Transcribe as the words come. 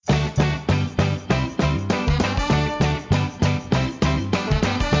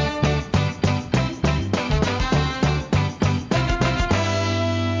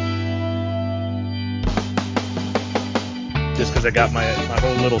I got my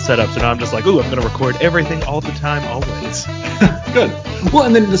whole little setup. So now I'm just like, ooh, I'm going to record everything all the time, always. Good. Well,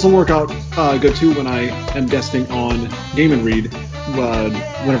 and then this will work out good too when I am guesting on Game and Read.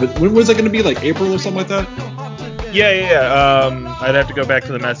 When was it going to be? Like April or something like that? Yeah. I'd have to go back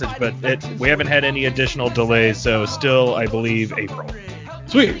to the message, but we haven't had any additional delays, so still, I believe, April.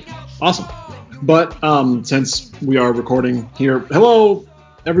 Sweet. Awesome. But since we are recording here, hello,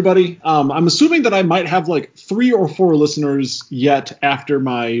 everybody. I'm assuming that I might have like 3 or 4 listeners yet after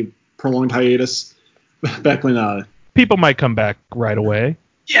my prolonged hiatus back when... People might come back right away.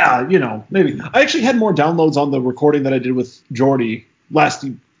 Yeah, maybe. I actually had more downloads on the recording that I did with Jordy last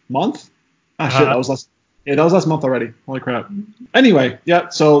month. Shit, that was last month already. Holy crap. Anyway, yeah,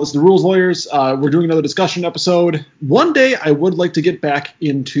 so this is the Rules Lawyers. We're doing another discussion episode. One day I would like to get back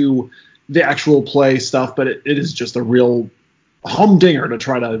into the actual play stuff, but it is just a real humdinger to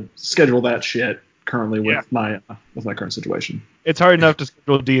try to schedule that shit currently with my current situation. It's hard enough to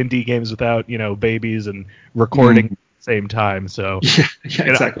schedule D&D games without, babies and recording at the same time. So yeah,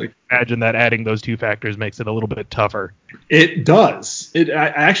 exactly. Imagine that adding those 2 factors makes it a little bit tougher. It does. I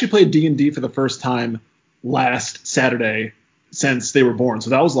actually played D&D for the first time last Saturday since they were born. So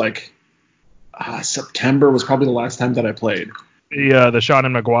that was like September was probably the last time that I played. The Sean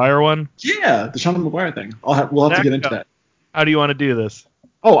and McGuire one? Yeah, the Sean and McGuire thing. We'll have to get into that. How do you want to do this?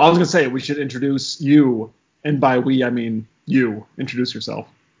 Oh, I was going to say we should introduce you. And by we, I mean you. Introduce yourself.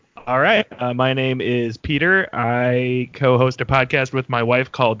 All right. My name is Peter. I co-host a podcast with my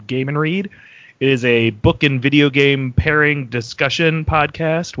wife called Game and Read. It is a book and video game pairing discussion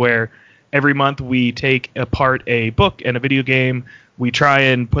podcast where every month we take apart a book and a video game. We try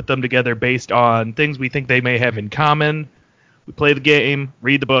and put them together based on things we think they may have in common. We play the game,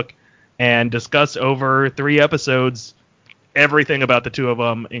 read the book, and discuss over 3 episodes everything about the 2 of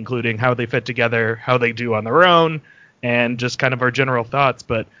them, including how they fit together, how they do on their own, and just kind of our general thoughts.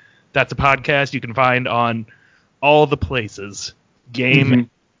 But that's a podcast you can find on all the places. Game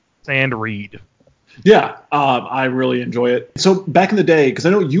and Read. Yeah, I really enjoy it. So back in the day, because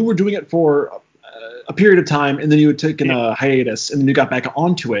I know you were doing it for a period of time, and then you had taken a hiatus, and then you got back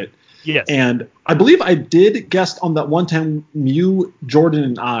onto it. Yes. And I believe I did guest on that one time you, Jordan,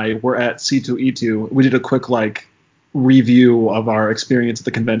 and I were at C2E2. We did a quick, review of our experience at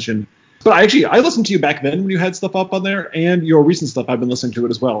the convention. But I listened to you back then when you had stuff up on there, and your recent stuff, I've been listening to it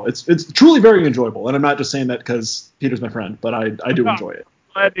as well. It's truly very enjoyable, and I'm not just saying that because Peter's my friend, but I do enjoy it.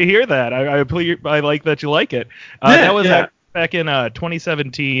 Glad to hear that. I like that you like it. That was back in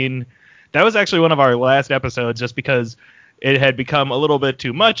 2017. That was actually one of our last episodes, just because it had become a little bit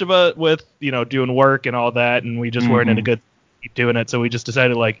too much of a with doing work and all that, and we just weren't in a good keep doing it. So we just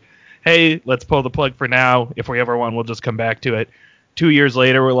decided hey, let's pull the plug for now. If we ever want, we'll just come back to it. 2 years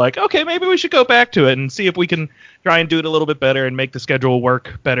later, we're like, okay, maybe we should go back to it and see if we can try and do it a little bit better and make the schedule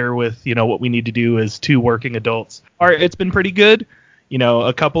work better with, what we need to do as 2 working adults. It's been pretty good.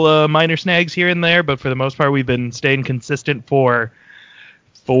 A couple of minor snags here and there, but for the most part, we've been staying consistent for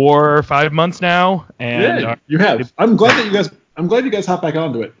 4 or 5 months now. And you have. I'm glad you guys hop back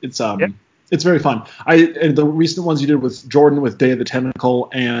onto it. It's very fun. And the recent ones you did with Jordan with Day of the Tentacle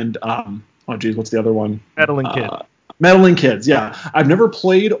and what's the other one? Meddling Kid. Meddling Kids, yeah. I've never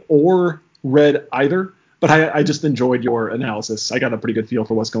played or read either, but I just enjoyed your analysis. I got a pretty good feel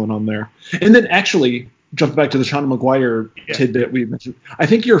for what's going on there. And then actually, jump back to the Sean McGuire tidbit we mentioned. I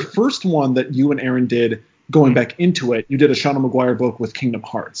think your first one that you and Aaron did, going back into it, you did a Sean McGuire book with Kingdom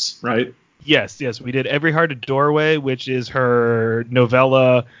Hearts, right? Yes. We did Every Heart a Doorway, which is her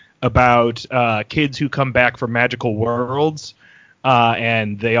novella about kids who come back from magical worlds,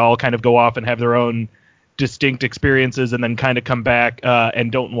 and they all kind of go off and have their own distinct experiences and then kind of come back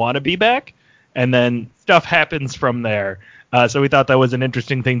and don't want to be back, and then stuff happens from there. So we thought that was an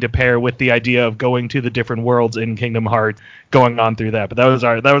interesting thing to pair with the idea of going to the different worlds in Kingdom Hearts, going on through that. But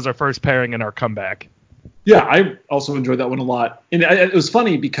that was our first pairing and our comeback. Yeah, I also enjoyed that one a lot. And it was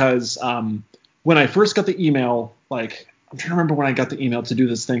funny because when I first got the email, I'm trying to remember when I got the email to do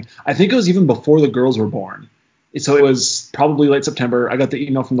this thing. I think it was even before the girls were born. So it was probably late September. I got the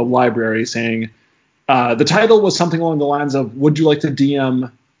email from the library saying the title was something along the lines of, would you like to DM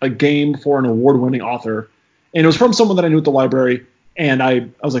a game for an award-winning author? And it was from someone that I knew at the library. And I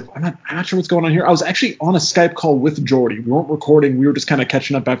was like, I'm not sure what's going on here. I was actually on a Skype call with Jordy. We weren't recording. We were just kind of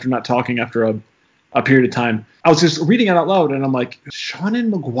catching up after not talking after a period of time. I was just reading it out loud, and I'm like, Sean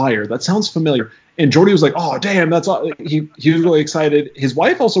and McGuire, that sounds familiar. And Jordy was like, oh, damn, that's all. He was really excited. His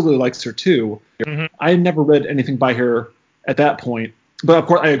wife also really likes her, too. Mm-hmm. I had never read anything by her at that point. But, of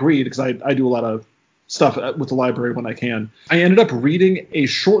course, I agreed because I do a lot of stuff with the library when I can. I ended up reading a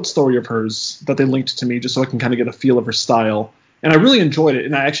short story of hers that they linked to me just so I can kind of get a feel of her style. and I really enjoyed it,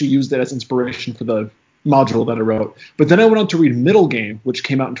 and I actually used it as inspiration for the module that I wrote. But then I went on to read Middle Game, which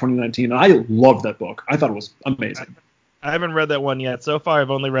came out in 2019, and I loved that book. I thought it was amazing. I haven't read that one yet. So far,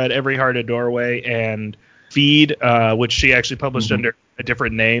 I've only read Every Heart a Doorway and Feed, which she actually published under a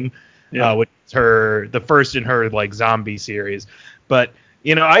different name, which is the first in her like zombie series. But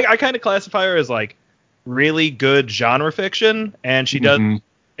I kind of classify her as like really good genre fiction, and she does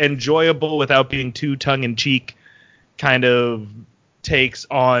enjoyable without being too tongue in cheek. Kind of takes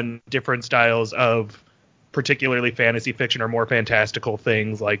on different styles of particularly fantasy fiction or more fantastical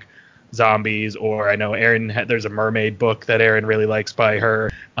things like zombies, or I know there's a mermaid book that Aaron really likes by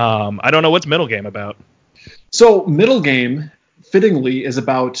her. I don't know, what's Middle Game about? So Middle Game, fittingly, is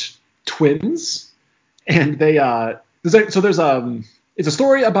about twins, and they it's a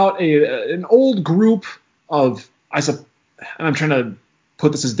story about an old group of and I'm trying to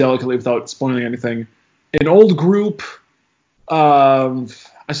put this as delicately without spoiling anything. An old group of,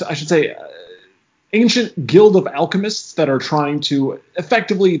 I should say, ancient guild of alchemists that are trying to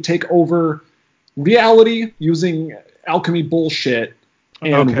effectively take over reality using alchemy bullshit.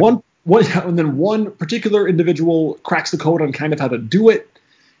 And and then one particular individual cracks the code on kind of how to do it,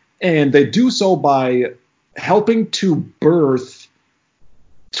 and they do so by helping to birth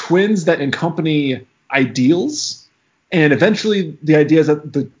twins that accompany ideals. And eventually the idea is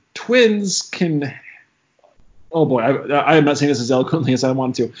that the twins can... Oh boy, I am not saying this as eloquently as I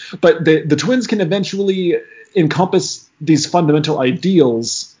want to, but the twins can eventually encompass these fundamental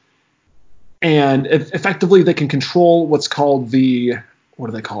ideals, and effectively they can control what's called what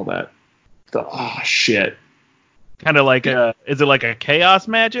do they call that? Kind of like is it like a chaos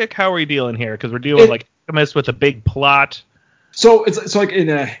magic? How are we dealing here? Because we're dealing like alchemists with a big plot. So it's like in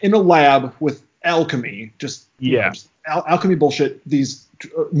a lab with alchemy, just alchemy bullshit. These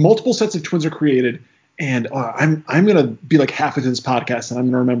multiple sets of twins are created. And I'm gonna be like half into this podcast, and I'm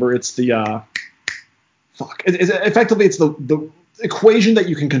gonna remember it's the effectively it's the equation that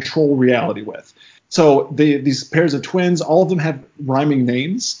you can control reality with. So these pairs of twins, all of them have rhyming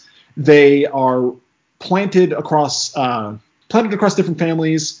names. They are planted across different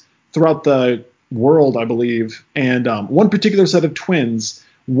families throughout the world, I believe. And one particular set of twins,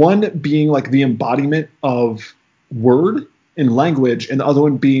 one being like the embodiment of word in language, and the other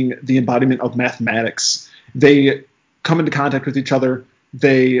one being the embodiment of mathematics. They come into contact with each other,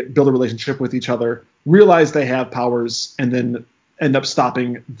 they build a relationship with each other, realize they have powers, and then end up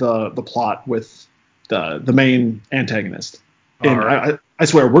stopping the plot with the main antagonist. And right. I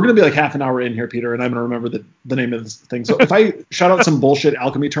swear, we're going to be like half an hour in here, Peter, and I'm going to remember the name of this thing. So if I shout out some bullshit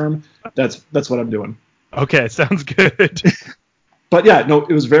alchemy term, that's what I'm doing. Okay, sounds good. But yeah, no,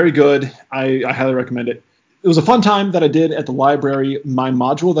 it was very good. I highly recommend it. It was a fun time that I did at the library. My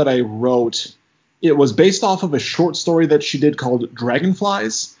module that I wrote, it was based off of a short story that she did called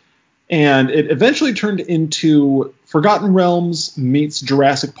Dragonflies, and it eventually turned into Forgotten Realms meets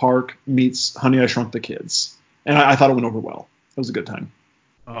Jurassic Park meets Honey, I Shrunk the Kids. And I thought it went over well. It was a good time.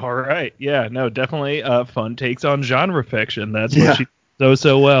 All right. Yeah, no, definitely fun takes on genre fiction. That's what she does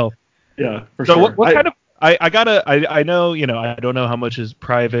so well. Yeah, for sure. So what kind of... I know, I don't know how much is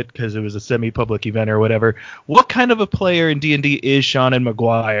private because it was a semi-public event or whatever. What kind of a player in D&D is Shannon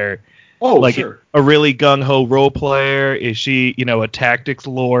McGuire? Oh, like sure. A really gung-ho role player? Is she, a tactics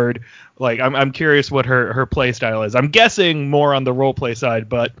lord? Like, I'm curious what her play style is. I'm guessing more on the role play side,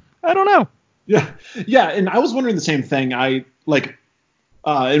 but I don't know. Yeah, and I was wondering the same thing. And I kind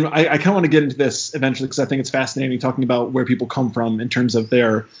of want to get into this eventually because I think it's fascinating talking about where people come from in terms of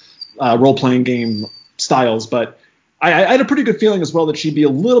their role-playing game styles, but I had a pretty good feeling as well that she'd be a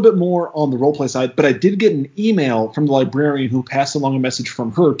little bit more on the roleplay side. But I did get an email from the librarian who passed along a message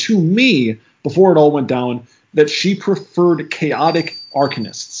from her to me before it all went down that she preferred chaotic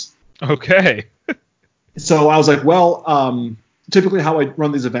arcanists. Okay. So I was like, well, typically how I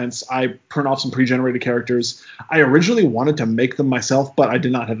run these events, I print off some pre-generated characters. I originally wanted to make them myself, but I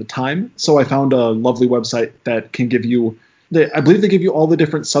did not have the time. So I found a lovely website that can give you, I believe they give you all the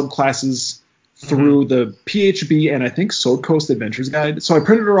different subclasses through the PHB and I think Sword Coast Adventures Guide. So I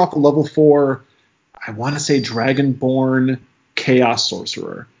printed her off a level 4, I want to say Dragonborn Chaos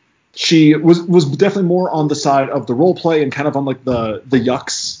Sorcerer. She was definitely more on the side of the role play and kind of on like the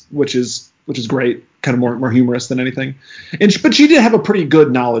yucks, which is great, kind of more humorous than anything. But she did have a pretty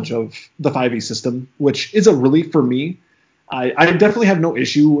good knowledge of the 5e system, which is a relief for me. I definitely have no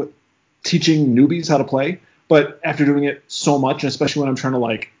issue teaching newbies how to play, but after doing it so much, and especially when I'm trying to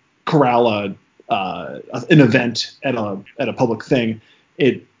like corral an event at a public thing,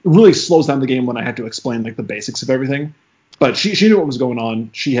 it really slows down the game when I have to explain like the basics of everything. But she knew what was going on.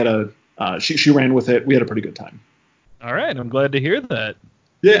 She had she ran with it. We had a pretty good time. All right, I'm glad to hear that.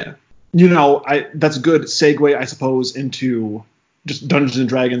 Yeah. That's a good segue, I suppose, into just Dungeons and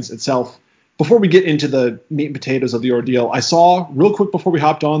Dragons itself. Before we get into the meat and potatoes of the ordeal, I saw real quick before we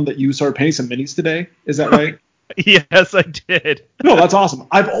hopped on that you started painting some minis today. Is that right? Yes, I did. No, that's awesome.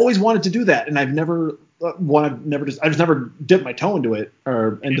 I've always wanted to do that, and I've never dipped my toe into it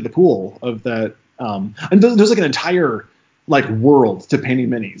or into the pool of that. And there's like an entire like world to painting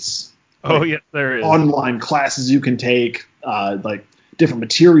minis. Oh, yes, there is. Online classes you can take, like different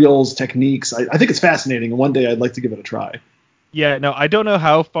materials, techniques. I think it's fascinating, and one day I'd like to give it a try. Yeah, no, I don't know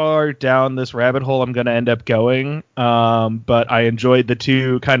how far down this rabbit hole I'm going to end up going, but I enjoyed the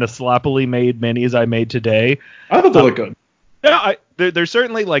two kind of sloppily made minis I made today. I thought they looked good. Yeah, they're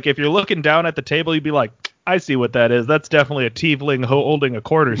certainly, like, if you're looking down at the table, you'd be like, I see what that is. That's definitely a tiefling holding a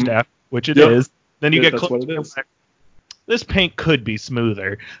quarterstaff, which it is. Then you get that's close what it is. This paint could be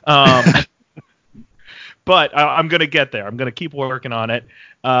smoother. But I'm going to get there. I'm going to keep working on it.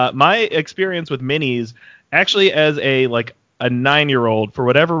 My experience with minis, actually as a 9-year-old, for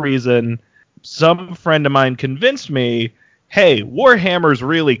whatever reason, some friend of mine convinced me, hey, Warhammer's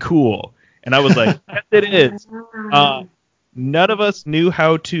really cool. And I was like, yes, it is. None of us knew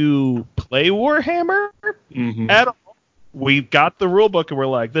how to play Warhammer at all. We got the rule book and we're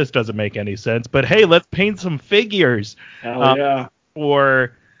like, this doesn't make any sense. But hey, let's paint some figures. Hell yeah.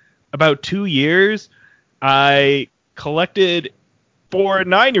 For about 2 years, I collected, for a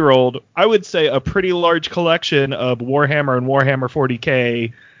 9-year-old, I would say a pretty large collection of Warhammer and Warhammer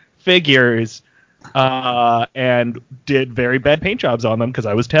 40k figures, and did very bad paint jobs on them because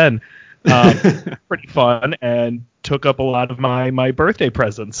I was 10. Pretty fun, and took up a lot of my birthday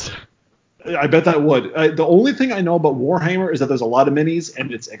presents. I bet that would. The only thing I know about Warhammer is that there's a lot of minis,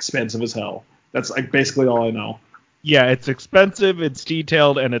 and it's expensive as hell. That's like basically all I know. Yeah, it's expensive, it's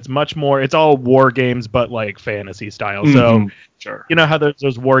detailed, and it's much more. It's all war games, but like fantasy style. So, sure. You know how there's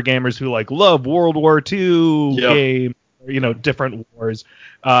those war gamers who like love World War II game, different wars.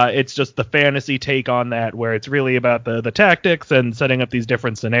 It's just the fantasy take on that, where it's really about the tactics and setting up these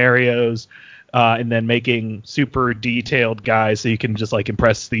different scenarios, and then making super detailed guys so you can just like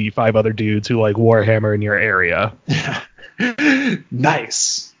impress the 5 other dudes who like Warhammer in your area.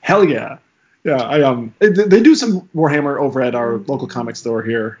 Nice. Hell yeah. Yeah, they do some Warhammer over at our local comic store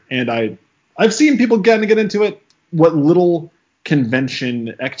here, and I've seen people get into it. What little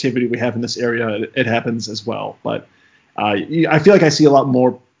convention activity we have in this area, it happens as well. But I feel like I see a lot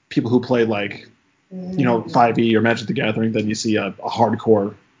more people who play 5e or Magic the Gathering than you see a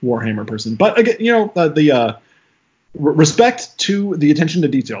hardcore Warhammer person. But again, the respect to the attention to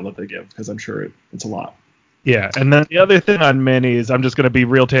detail that they give, because I'm sure it's a lot. Yeah, and then the other thing on minis, I'm just going to be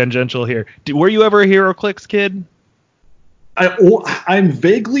real tangential here. Were you ever a HeroClix kid? I'm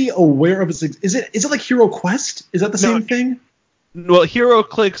vaguely aware of it. Is it like Hero Quest? Is that the same thing? Well,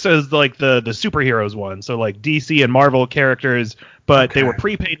 HeroClix is like the superheroes one, so like DC and Marvel characters, but they were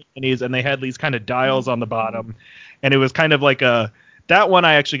pre-painted minis, and they had these kind of dials on the bottom, and it was kind of like that one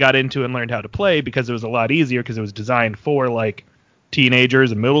I actually got into and learned how to play because it was a lot easier because it was designed for like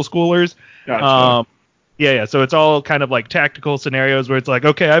teenagers and middle schoolers. Gotcha. Yeah, so it's all kind of like tactical scenarios where it's like,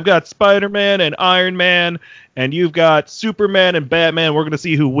 okay, I've got Spider-Man and Iron Man, and you've got Superman and Batman. We're going to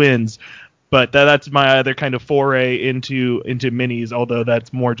see who wins. But that's my other kind of foray into minis, although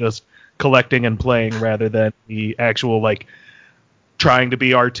that's more just collecting and playing rather than the actual, like, trying to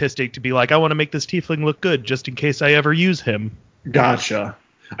be artistic to be like, I want to make this tiefling look good just in case I ever use him. Gotcha.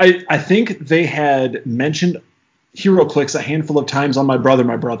 I think they had mentioned HeroClix a handful of times on my brother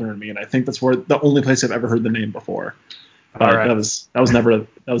and me, and I think that's the only place I've ever heard the name before. But that was never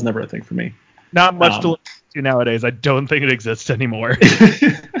a thing for me. Not much to look to nowadays. I don't think it exists anymore.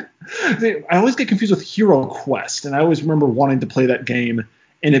 I always get confused with Hero Quest, and I always remember wanting to play that game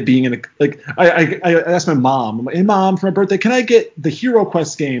and it being I asked my mom, hey mom, for my birthday, can I get the Hero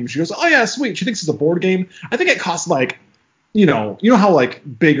Quest game? She goes, oh yeah, sweet. She thinks it's a board game. I think it costs you know how like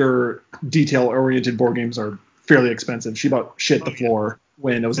bigger detail oriented board games are fairly expensive. She about shit the floor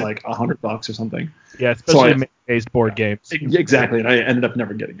when it was like $100 or something. Yeah, especially based board games. Exactly, and I ended up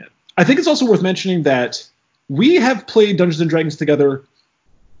never getting it. I think it's also worth mentioning that we have played Dungeons and Dragons together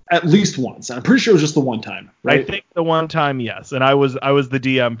at least once. I'm pretty sure it was just the one time, right? I think the one time, yes. And I was the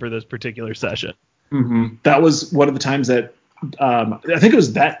DM for this particular session. Mm-hmm. That was one of the times that I think it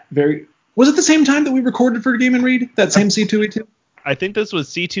was that very. Was it the same time that we recorded for Game and Read? That same C2E2? I think this was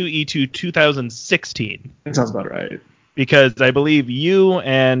C2E2 2016. That sounds about right. Because I believe you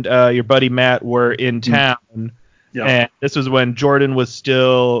and your buddy Matt were in town. Yeah. And this was when Jordan was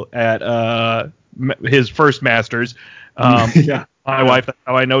still at his first Masters. Yeah. My wife, that's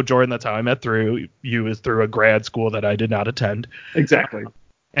how I know Jordan. That's how I met you, is through a grad school that I did not attend. Exactly.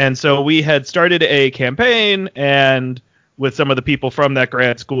 And so we had started a campaign and with some of the people from that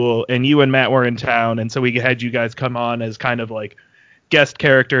grad school, and you and Matt were in town. And so we had you guys come on as kind of like guest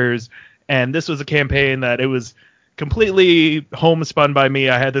characters. And this was a campaign that it was completely homespun by me.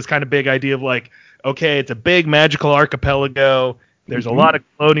 I had this kind of big idea of like, okay, it's a big magical archipelago. There's a lot of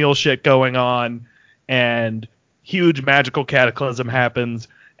colonial shit going on, and huge magical cataclysm happens,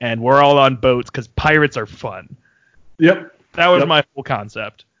 and we're all on boats because pirates are fun. Yep. That was my whole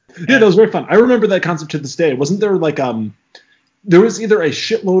concept. Yeah, that was very fun. I remember that concept to this day. Wasn't there like there was either a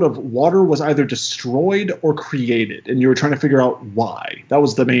shitload of water was either destroyed or created, and you were trying to figure out why. That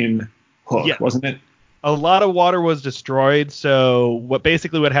was the main hook, wasn't it? A lot of water was destroyed. So what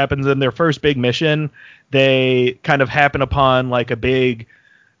happens in their first big mission, they kind of happen upon like a big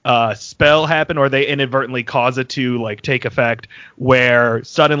spell happen, or they inadvertently cause it to like take effect, where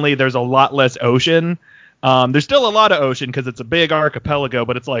suddenly there's a lot less ocean. There's still a lot of ocean because it's a big archipelago,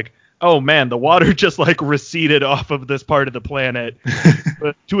 but it's like, oh man, the water just like receded off of this part of the planet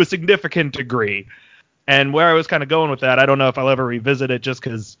to a significant degree. And where I was kind of going with that, I don't know if I'll ever revisit it, just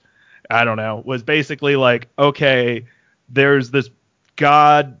because I don't know, was basically like, okay, there's this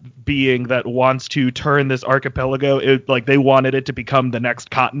god being that wants to turn this archipelago, like they wanted it to become the next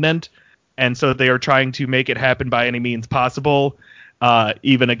continent, and so they are trying to make it happen by any means possible,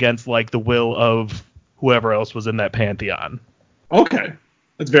 even against like the will of whoever else was in that pantheon. Okay,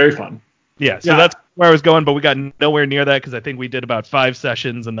 that's very fun. Yeah, so that's where I was going, but we got nowhere near that because I think we did about 5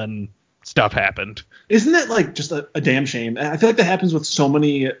 sessions and then stuff happened. Isn't that like just a damn shame? I feel like that happens with so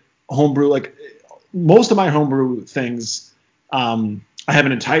many homebrew, like most of my homebrew things. I have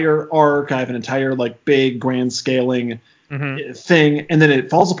an entire arc, I have an entire like big grand scaling thing, and then it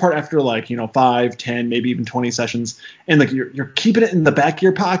falls apart after like 5, 10, maybe even 20 sessions, and like you're keeping it in the back of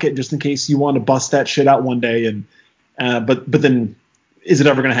your pocket just in case you want to bust that shit out one day, and but then is it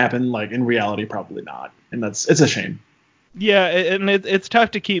ever going to happen? Like in reality, probably not, and it's a shame. Yeah, and it's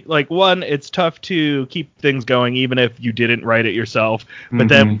tough to keep, like, one, it's tough to keep things going even if you didn't write it yourself, but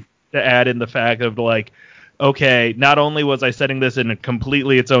then to add in the fact of like, okay, not only was I setting this in a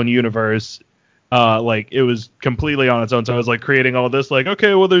completely its own universe, like it was completely on its own, so I was like creating all this, like,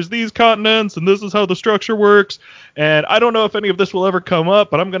 okay, well there's these continents and this is how the structure works, and I don't know if any of this will ever come up,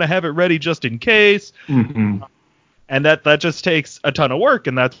 but I'm gonna have it ready just in case. And that just takes a ton of work,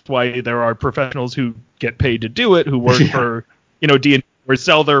 and that's why there are professionals who get paid to do it, who work for D&D or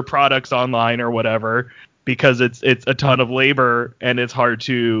sell their products online or whatever, because it's a ton of labor, and it's hard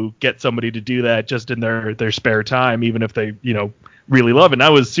to get somebody to do that just in their spare time, even if they really love it. And I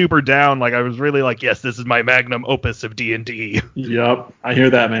was super down, like I was really like, yes, this is my magnum opus of D&D. Yep, I hear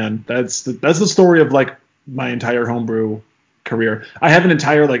that, man. That's the story of like my entire homebrew career. I have an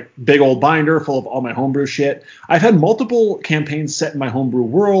entire like big old binder full of all my homebrew shit. I've had multiple campaigns set in my homebrew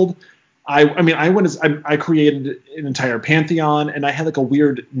world. I created an entire pantheon, and I had like a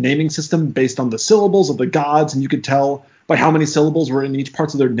weird naming system based on the syllables of the gods, and you could tell by how many syllables were in each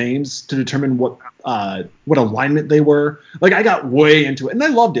parts of their names to determine what alignment they were. Like I got way into it, and I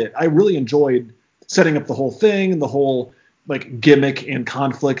loved it. I really enjoyed setting up the whole thing, the whole like gimmick and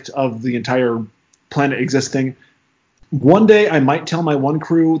conflict of the entire planet existing. One day I might tell my one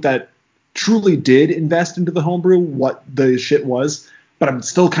crew that truly did invest into the homebrew what the shit was, but I'm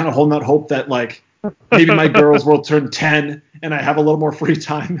still kind of holding out hope that like maybe my girls will turn 10 and I have a little more free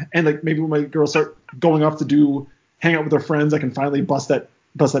time, and like maybe when my girls start going off to hang out with their friends, I can finally bust that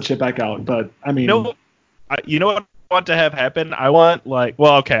shit back out. But I mean, you know what I want to have happen? I want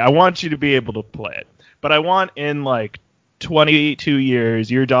I want you to be able to play it, but I want in like 22 years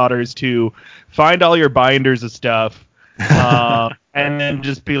your daughters to find all your binders of stuff. And then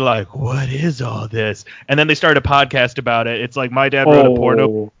just be like, what is all this? And then they start a podcast about it. It's like my dad wrote a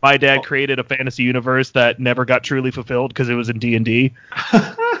porno. My dad created a fantasy universe that never got truly fulfilled because it was in D&D.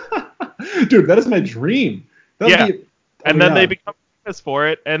 Dude, that is my dream. And then they become famous for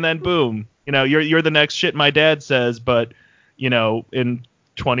it, and then boom, you're the next shit my dad says, but in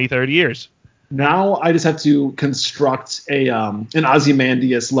 20, 30 years. Now I just have to construct an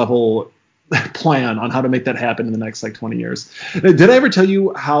Ozymandias level plan on how to make that happen in the next like 20 years. Did I ever tell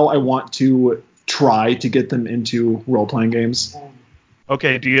you how I want to try to get them into role-playing games?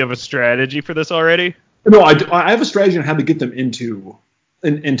 Okay, do you have a strategy for this already? No, I have a strategy on how to get them into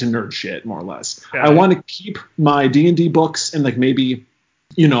nerd shit, more or less. I want to keep my D&D books and like maybe,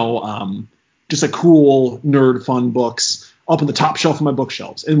 just like cool nerd fun books up on the top shelf of my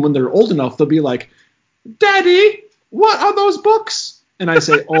bookshelves. And when they're old enough, they'll be like, Daddy, what are those books? And I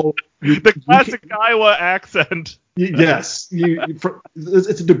say, oh, the classic Iowa accent. Yes,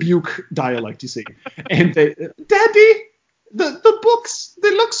 it's a Dubuque dialect, you see. And they, Daddy, the books,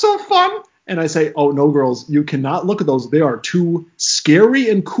 they look so fun. And I say, oh, no, girls, you cannot look at those. They are too scary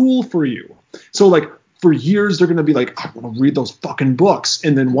and cool for you. So, like, for years, they're going to be like, I want to read those fucking books.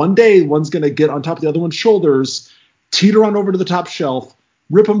 And then one day, one's going to get on top of the other one's shoulders, teeter on over to the top shelf,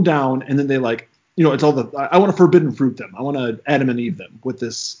 rip them down, and then they, like, it's all I want to forbidden fruit them. I want to Adam and Eve them with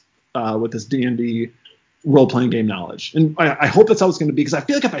this D&D role-playing game knowledge. And I hope that's how it's going to be, because I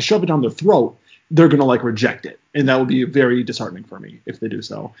feel like if I shove it down their throat, they're going to, like, reject it. And that would be very disheartening for me if they do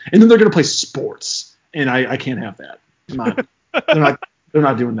so. And then they're going to play sports, and I can't have that. They're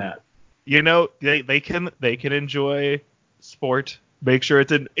not doing that. They can enjoy sport. Make sure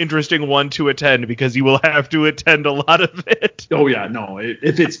it's an interesting one to attend, because you will have to attend a lot of it. Oh, yeah, no.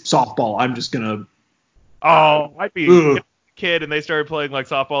 If it's softball, I'm just going to... I'd be a kid and they started playing, like,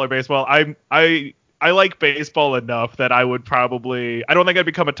 softball or baseball. I like baseball enough that I would probably... I don't think I'd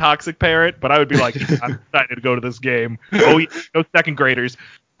become a toxic parent, but I would be like, I'm excited to go to this game. Oh, yeah, no second graders.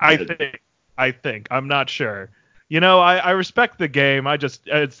 I think. I'm not sure. I respect the game.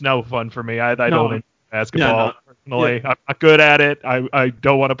 It's no fun for me. I don't enjoy basketball. Yeah, no. Personally, Yeah. I'm not good at it. I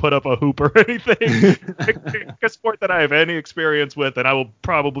don't want to put up a hoop or anything. A sport that I have any experience with, and I will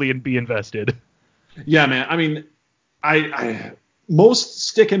probably be invested. Yeah, man. I mean, I most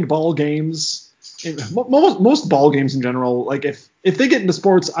stick and ball games, most ball games in general. Like if they get into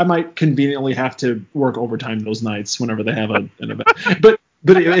sports, I might conveniently have to work overtime those nights whenever they have an event. But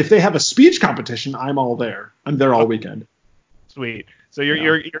if they have a speech competition, I'm all there. I'm there all weekend. Sweet. So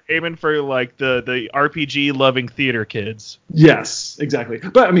you're aiming for, like, the RPG loving theater kids. Yes, exactly.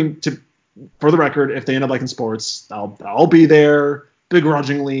 But I mean, for the record, if they end up liking sports, I'll be there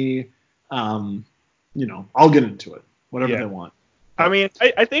begrudgingly. I'll get into it, whatever they want. I mean,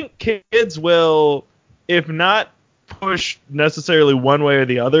 I think kids will, if not push necessarily one way or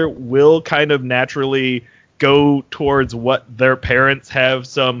the other, will kind of naturally go towards what their parents have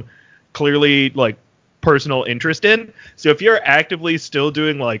some clearly, like, personal interest in. So if you're actively still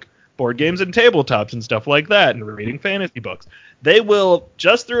doing, like, board games and tabletops and stuff like that and reading fantasy books, they will,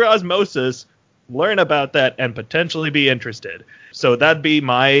 just through osmosis, learn about that and potentially be interested. So that'd be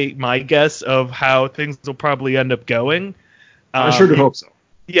my guess of how things will probably end up going. I sure do hope so.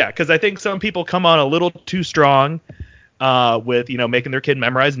 Yeah, because I think some people come on a little too strong with, making their kid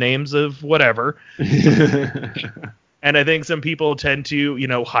memorize names of whatever. And I think some people tend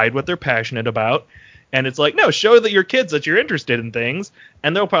to, hide what they're passionate about. And it's like, no, show that your kids that you're interested in things,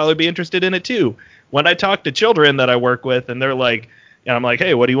 and they'll probably be interested in it too. When I talk to children that I work with, and they're like, and I'm like,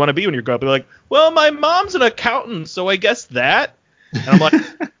 hey, what do you want to be when you grow up? They're like, well, my mom's an accountant, so I guess that. And I'm like,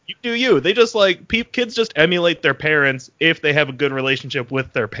 you do you. They just, like, kids just emulate their parents if they have a good relationship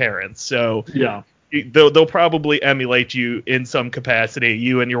with their parents. So yeah, they'll probably emulate you in some capacity,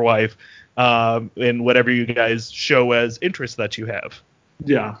 you and your wife, in whatever you guys show as interests that you have.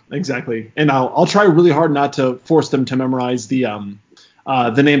 Yeah, exactly. And I'll try really hard not to force them to memorize the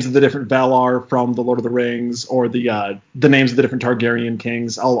names of the different Valar from the Lord of the Rings, or the names of the different Targaryen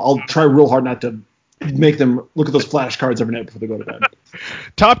kings. I'll try real hard not to make them look at those flashcards every night before they go to bed.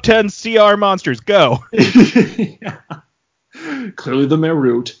 Top 10 CR monsters, go. Yeah. Clearly the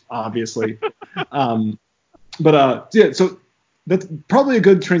Merut, obviously. So that's probably a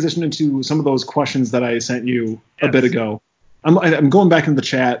good transition into some of those questions that I sent you a bit ago. I'm going back into the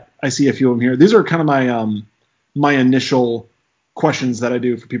chat. I see a few of them here. These are kind of my initial questions that I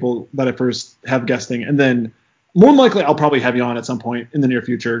do for people that I first have guesting, and then more than likely I'll probably have you on at some point in the near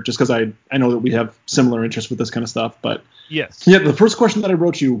future, just because I know that we have similar interests with this kind of stuff. But yes, yeah, the first question that I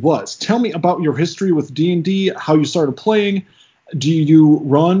wrote you was, tell me about your history with D&D, how you started playing, do you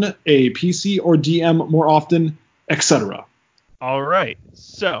run a PC or DM more often, etc. All right.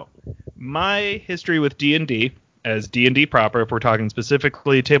 So my history with D&D, as D&D proper, if we're talking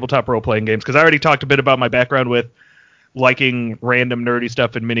specifically tabletop role-playing games, because I already talked a bit about my background with liking random nerdy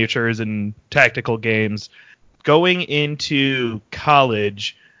stuff in miniatures and tactical games. Going into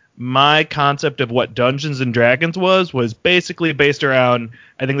college, my concept of what Dungeons and Dragons was basically based around,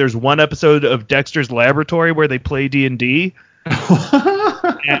 I think there's one episode of Dexter's Laboratory where they play D&D.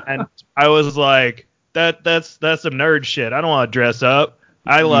 And I was like, that's some nerd shit. I don't want to dress up.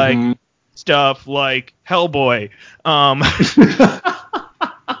 I like stuff like Hellboy,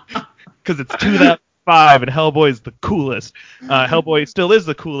 because it's 2005 and Hellboy is the coolest. Hellboy still is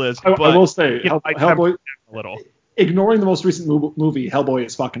the coolest. I will say, Hellboy, a little. Ignoring the most recent movie, Hellboy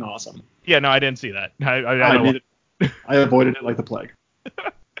is fucking awesome. Yeah, no, I didn't see that. I avoided it like the plague.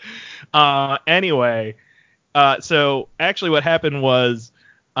 Anyway, so actually what happened was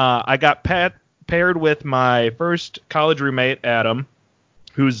I got paired with my first college roommate, Adam,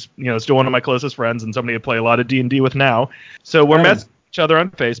 who's still one of my closest friends and somebody I play a lot of D&D with now. So we're messaging each other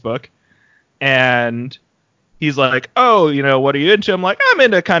on Facebook, and he's like, oh, what are you into? I'm like, I'm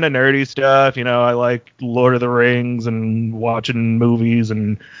into kind of nerdy stuff. I like Lord of the Rings and watching movies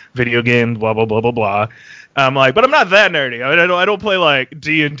and video games, blah, blah, blah, blah, blah. I'm like, but I'm not that nerdy. I don't play like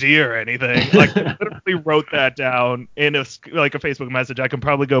D&D or anything. Like, I literally wrote that down in a Facebook message. I can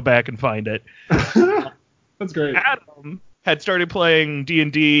probably go back and find it. That's great. Adam had started playing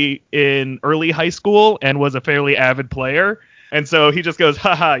D&D in early high school and was a fairly avid player. And so he just goes,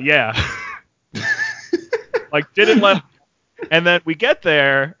 haha, yeah. Like, didn't let. And then we get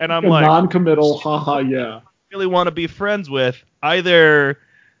there, and I'm like, non-committal, haha, yeah. Really want to be friends with either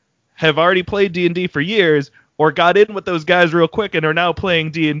have already played D&D for years or got in with those guys real quick and are now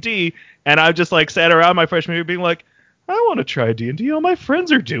playing D&D. And I just like sat around my freshman year being like, I want to try D&D. All my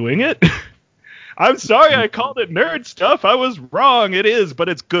friends are doing it. I'm sorry I called it nerd stuff. I was wrong. It is, but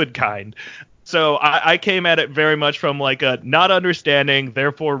it's good kind. So I came at it very much from like a not understanding,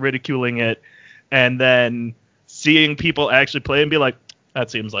 therefore ridiculing it, and then seeing people actually play and be like,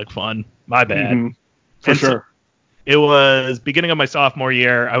 that seems like fun. My bad. Mm-hmm. For sure. So it was beginning of my sophomore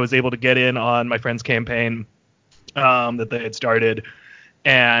year. I was able to get in on my friend's campaign that they had started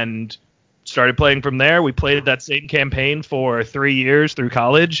and started playing from there. We played that same campaign for 3 years through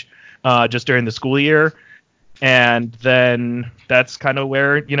college, just during the school year. And then that's kind of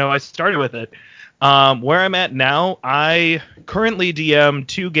where, I started with it. Where I'm at now, I currently DM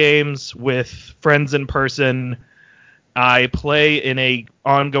 2 games with friends in person. I play in a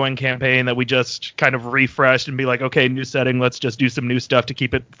ongoing campaign that we just kind of refreshed and be like, okay, new setting, let's just do some new stuff to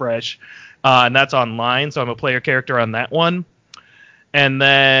keep it fresh. And that's online, so I'm a player character on that one. And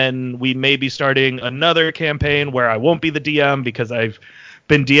then we may be starting another campaign where I won't be the DM because I've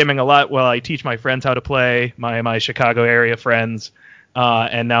been DMing a lot while I teach my friends how to play, my Chicago area friends.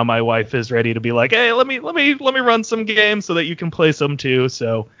 And now my wife is ready to be like, hey, let me run some games so that you can play some too.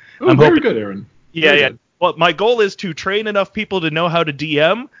 So I'm very hoping, good, Aaron. Yeah. Good. Well, my goal is to train enough people to know how to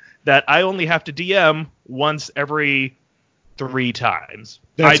DM that I only have to DM once every 3 times.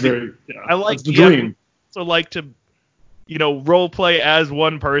 I like that's the DM, dream. So like to, role play as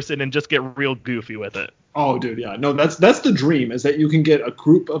one person and just get real goofy with it. Oh, dude, yeah. No, that's the dream, is that you can get a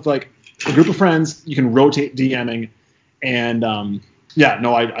group of friends, you can rotate DMing, and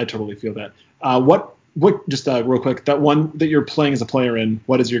I totally feel that. What just real quick, that one that you're playing as a player in,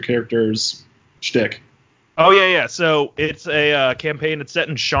 what is your character's shtick? Oh, yeah. So it's a campaign. It's set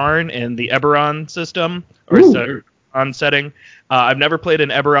in Sharn in the Eberron system, or on setting. I've never played in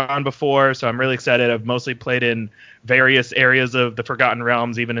Eberron before, so I'm really excited. I've mostly played in various areas of the Forgotten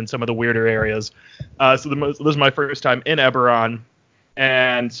Realms, even in some of the weirder areas. So this is my first time in Eberron,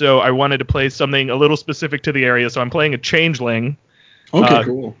 and so I wanted to play something a little specific to the area. So I'm playing a changeling,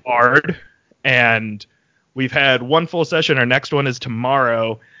 cool, bard, and we've had one full session. Our next one is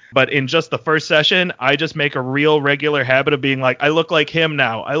tomorrow. But in just the first session, I just make a real regular habit of being like, I look like him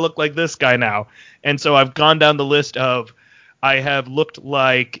now. I look like this guy now. And so I've gone down the list of, I have looked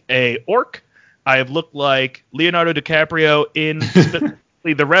like a orc. I have looked like Leonardo DiCaprio in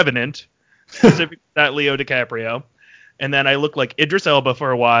specifically The Revenant, specifically that Leo DiCaprio. And then I looked like Idris Elba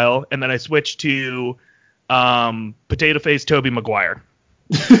for a while. And then I switched to Potato Face Tobey Maguire.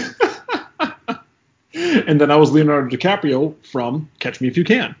 And then I was Leonardo DiCaprio from Catch Me If You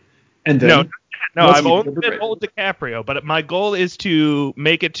Can. And then no, I've only been old DiCaprio, but my goal is to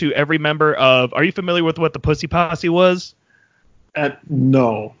make it to every member of. Are you familiar with what the Pussy Posse was?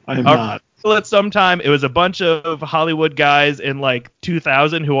 No, I am not. So at some time, it was a bunch of Hollywood guys in like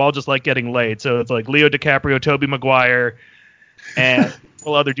 2000 who all just like getting laid. So it's like Leo DiCaprio, Tobey Maguire, and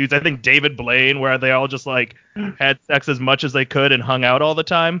all other dudes. I think David Blaine, where they all just like had sex as much as they could and hung out all the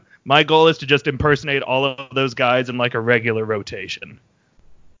time. My goal is to just impersonate all of those guys in like a regular rotation.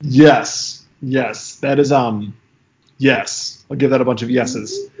 Yes, that is yes. I'll give that a bunch of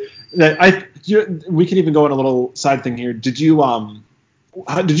yeses. We can even go on a little side thing here. Did you read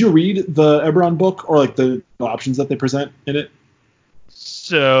the Eberron book or like the options that they present in it?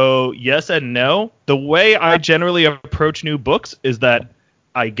 So yes and no. The way I generally approach new books is that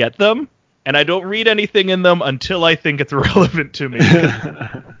I get them and I don't read anything in them until I think it's relevant to me.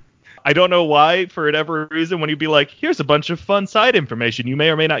 I don't know why, for whatever reason, when you'd be like, here's a bunch of fun side information you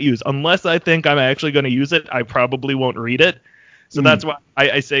may or may not use. Unless I think I'm actually going to use it, I probably won't read it. So that's why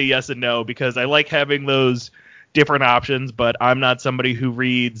I say yes and no, because I like having those different options, but I'm not somebody who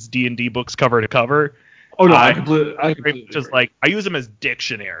reads D&D books cover to cover. Oh, no, I completely just like, I use them as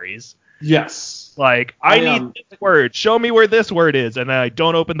dictionaries. Yes. Like, I need this word. Show me where this word is, and then I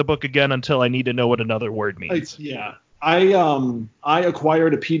don't open the book again until I need to know what another word means. I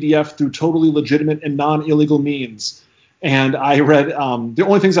acquired a PDF through totally legitimate and non-illegal means, and I read the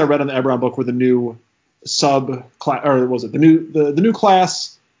only things I read on the Eberron book were the new subclass, or was it the new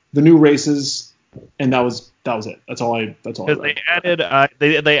class, the new races, and that was it. That's all I read. Because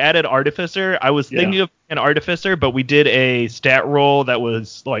they added Artificer. I was thinking of an Artificer, but we did a stat roll that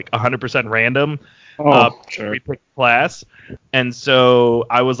was like 100% random. Sure. We picked class, and so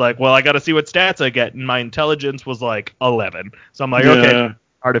I was like, well, I got to see what stats I get, and my intelligence was like 11. So I'm like, okay,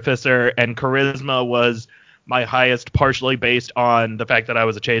 Artificer, and Charisma was my highest, partially based on the fact that I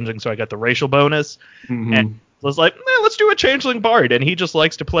was a changeling, so I got the racial bonus. Mm-hmm. And I was like, let's do a changeling bard, and he just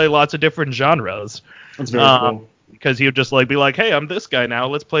likes to play lots of different genres. That's very cool. Because he would just like be like, hey, I'm this guy now.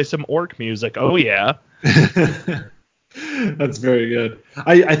 Let's play some orc music. Oh yeah. That's very good.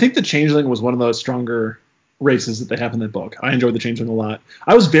 I think the changeling was one of the stronger races that they have in that book. I enjoyed the changeling a lot.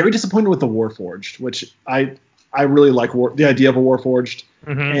 I was very disappointed with the Warforged, which I really like the idea of a Warforged,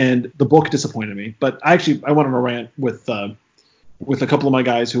 and the book disappointed me. But I went on a rant with a couple of my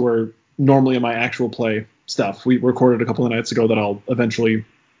guys who are normally in my actual play stuff. We recorded a couple of nights ago that I'll eventually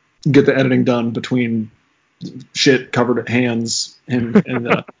get the editing done between shit covered hands and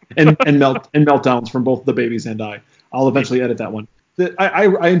meltdowns from both the babies and I. I'll eventually edit that one.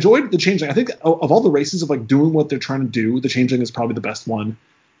 I enjoyed the changeling. I think of all the races of like doing what they're trying to do, the changeling is probably the best one.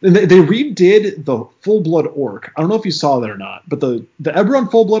 And they redid the full blood orc. I don't know if you saw that or not, but the Eberron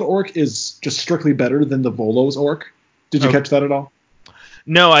full blood orc is just strictly better than the Volos orc. Did you catch that at all?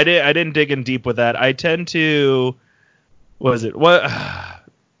 No, I didn't dig in deep with that. I tend to. What was it? What?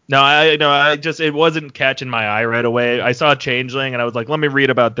 No, it wasn't catching my eye right away. I saw changeling and I was like, let me read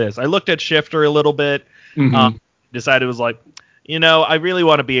about this. I looked at Shifter a little bit. Decided it was like, I really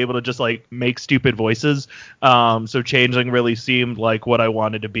want to be able to just like make stupid voices. So changeling really seemed like what I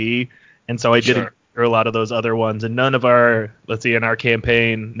wanted to be. And so I didn't hear a lot of those other ones. And in our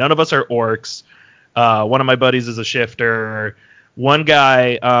campaign, none of us are orcs. One of my buddies is a shifter. One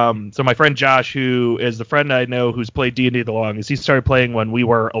guy, so my friend Josh, who is the friend I know who's played D&D the longest, he started playing when we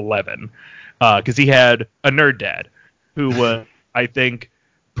were 11. Because he had a nerd dad who was, I think,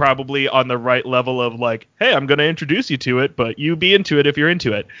 probably on the right level of like, hey, I'm going to introduce you to it, but you be into it if you're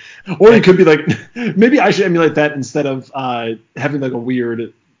into it. Or he could be like, maybe I should emulate that instead of having like a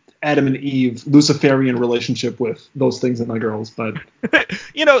weird Adam and Eve Luciferian relationship with those things in my girls. But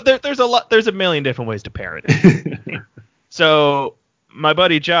there's a million different ways to parent it. So my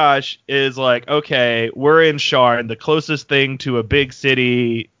buddy Josh is like, okay, we're in Sharn, the closest thing to a big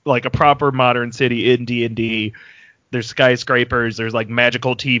city, like a proper modern city in D&D. There's skyscrapers, there's like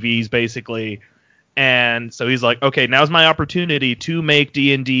magical TVs basically. And so he's like, okay, now's my opportunity to make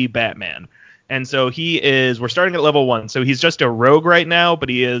D&D Batman. And so we're starting at level 1. So he's just a rogue right now, but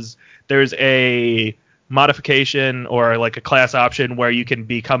there's a modification or like a class option where you can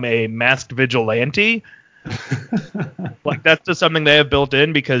become a masked vigilante. Like that's just something they have built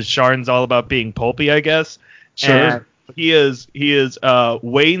in because Sharn's all about being pulpy, I guess. Sure. And he is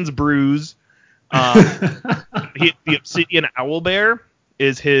Wayne's Bruise. The Obsidian Owlbear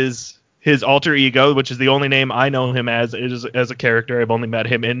is his alter ego, which is the only name I know him as a character. I've only met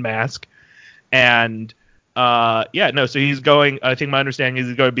him in Mask. And so he's going, I think my understanding is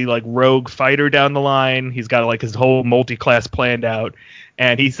he's going to be like rogue fighter down the line. He's got like his whole multi-class planned out.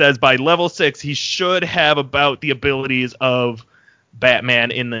 And he says by level 6, he should have about the abilities of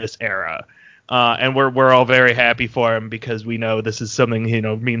Batman in this era. And we're all very happy for him because we know this is something,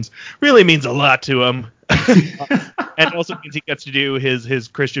 means a lot to him. And also means he gets to do his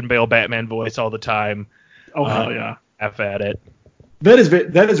Christian Bale Batman voice all the time. Oh, hell yeah. Laugh at it. That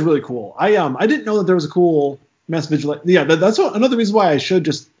is really cool. I didn't know that there was a cool mass vigilante. Yeah, that's another reason why I should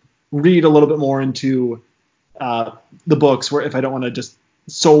just read a little bit more into the books, where if I don't want to just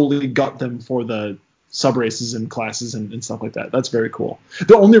solely gut them for the sub races and classes and stuff like that. That's very cool.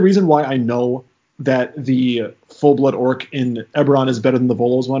 The only reason why I know that the full blood orc in Eberron is better than the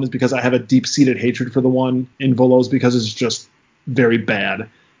Volos one is because I have a deep seated hatred for the one in Volos because it's just very bad.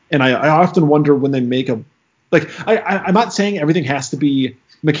 And I often wonder when they make I'm not saying everything has to be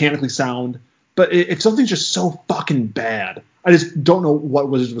mechanically sound, but if something's just so fucking bad, I just don't know what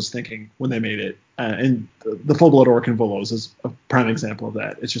Wizards was thinking when they made it. And the Full Blood Orc in Volos is a prime example of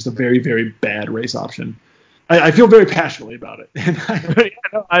that. It's just a very, very bad race option. I feel very passionately about it.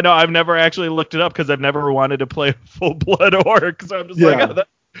 I know. I've never actually looked it up because I've never wanted to play Full Blood Orc. So I'm just like,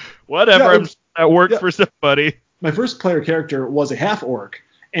 whatever. Yeah, that worked for somebody. My first player character was a half orc.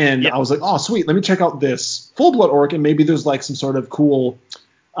 And I was like, oh, sweet. Let me check out this Full Blood Orc. And maybe there's like some sort of cool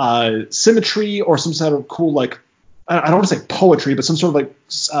symmetry or some sort of cool, like, I don't want to say poetry, but some sort of like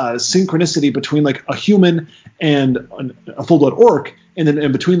synchronicity between like a human and a full-blood orc, and then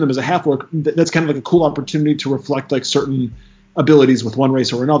in between them is a half-orc. That's kind of like a cool opportunity to reflect like certain abilities with one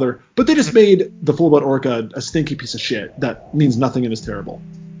race or another. But they just made the full-blood orc a stinky piece of shit that means nothing and is terrible,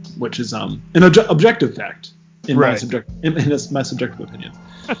 which is an objective fact in my subjective opinion.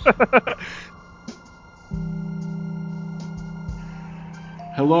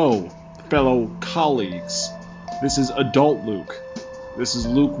 Hello, fellow colleagues. This is adult Luke. This is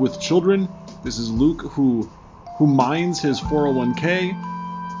Luke with children. This is Luke who mines his 401k,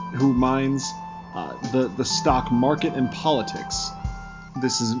 who mines the stock market and politics.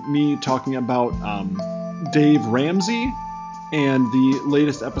 This is me talking about Dave Ramsey and the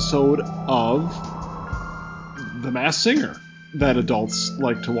latest episode of The Masked Singer that adults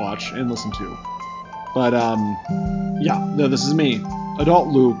like to watch and listen to. But this is me, adult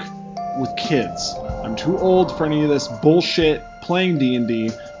Luke with kids. I'm too old for any of this bullshit playing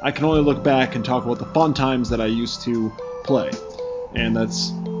D&D. I can only look back and talk about the fun times that I used to play. And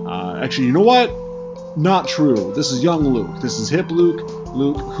that's actually, you know what? Not true. This is young Luke. This is hip Luke.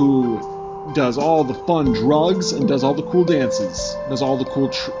 Luke who does all the fun drugs and does all the cool dances. Does all the cool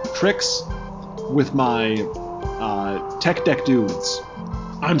tricks with my tech deck dudes.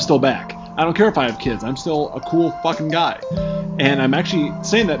 I'm still back. I don't care if I have kids. I'm still a cool fucking guy. And I'm actually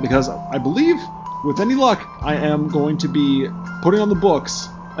saying that because I believe, with any luck, I am going to be putting on the books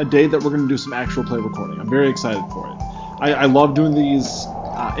a day that we're going to do some actual play recording. I'm very excited for it. I love doing these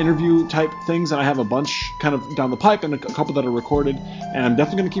interview type things, and I have a bunch kind of down the pipe and a couple that are recorded, and I'm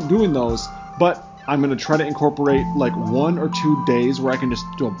definitely going to keep doing those, but I'm going to try to incorporate like 1 or 2 days where I can just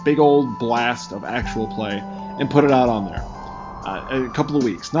do a big old blast of actual play and put it out on there. A couple of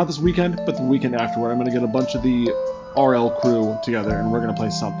weeks. Not this weekend, but the weekend afterward. I'm going to get a bunch of the RL crew together, and we're going to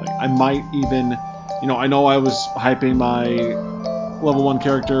play something. I might even, I know I was hyping my level 1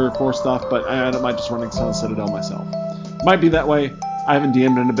 character for stuff, but I might just run Sun Citadel myself. Might be that way. I haven't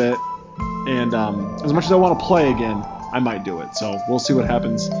DM'd in a bit, and as much as I want to play again, I might do it. So we'll see what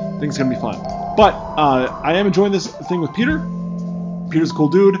happens. I think it's going to be fun. But I am enjoying this thing with Peter. Peter's a cool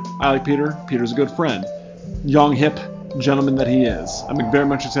dude. I like Peter. Peter's a good friend. Young, hip gentleman that he is. I'm very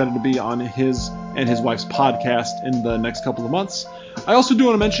much excited to be on his and his wife's podcast in the next couple of months. I also do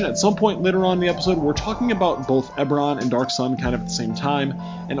want to mention at some point later on in the episode, we're talking about both Eberron and Dark Sun kind of at the same time.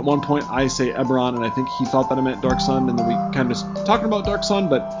 And at one point I say Eberron, and I think he thought that I meant Dark Sun, and then we kind of just talking about Dark Sun,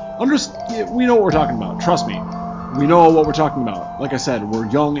 but we know what we're talking about. Trust me. We know what we're talking about. Like I said,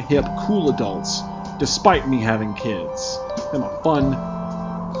 we're young, hip, cool adults, despite me having kids. I'm a fun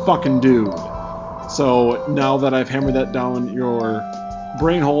fucking dude. So now that I've hammered that down your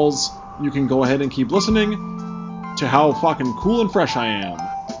brain holes, you can go ahead and keep listening to how fucking cool and fresh I am.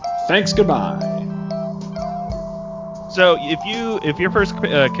 Thanks, goodbye. So if your first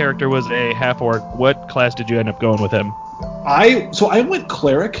character was a half-orc, what class did you end up going with him? I went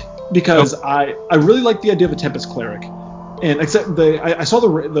cleric because I really like the idea of a Tempest cleric. And except I saw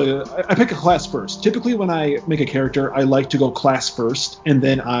I pick a class first. Typically when I make a character, I like to go class first, and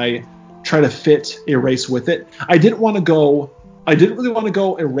then I try to fit a race with it. I didn't really want to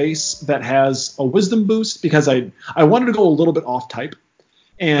go a race that has a wisdom boost because I wanted to go a little bit off type.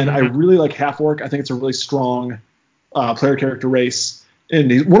 And I really like half orc. I think it's a really strong player character race. And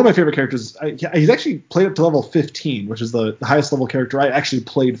he's one of my favorite characters. He's actually played up to level 15, which is the highest level character I actually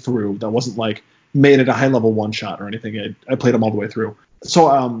played through. That wasn't like made it a high level one shot or anything. I played him all the way through. So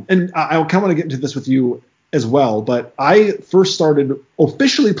and I kind of want to get into this with you as well, but I first started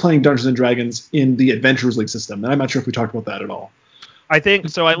officially playing Dungeons and Dragons in the Adventurers League system, and I'm not sure if we talked about that at all. I think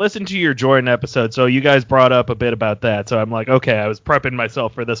so. I listened to your Jordan episode, so you guys brought up a bit about that. So I'm like, okay, I was prepping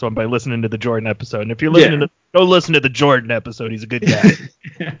myself for this one by listening to the Jordan episode. And if you're listening go listen to the Jordan episode. He's a good guy.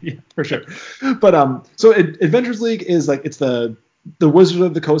 Yeah, for sure. But so Adventurers League is like it's the Wizards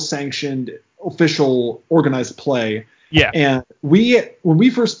of the Coast sanctioned official organized play. Yeah. And when we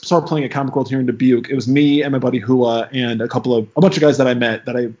first started playing at Comic World here in Dubuque, it was me and my buddy Hua and a bunch of guys that I met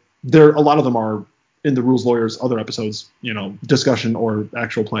a lot of them are in the Rules Lawyers other episodes, discussion or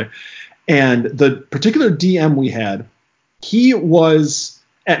actual play. And the particular DM we had,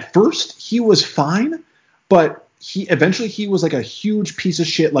 at first he was fine, but he was like a huge piece of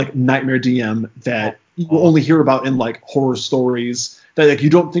shit, like nightmare DM that you only hear about in like horror stories that like you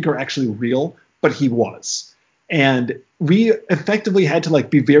don't think are actually real, but he was. And we effectively had to like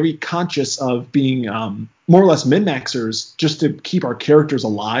be very conscious of being more or less min-maxers just to keep our characters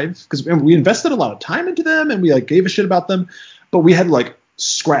alive, because we invested a lot of time into them and we like gave a shit about them, but we had to like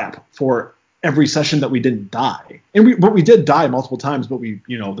scrap for every session that we didn't die. But we did die multiple times, but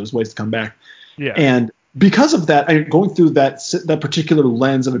there's ways to come back. Yeah. And because of that, going through that particular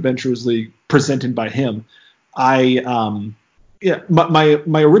lens of Adventurers League presented by him, my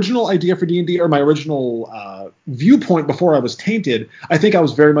original idea for D&D, or my original viewpoint before I was tainted, I think I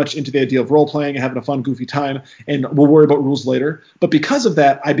was very much into the idea of role playing and having a fun, goofy time, and we'll worry about rules later. But because of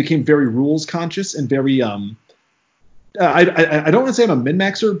that, I became very rules conscious and very I don't want to say I'm a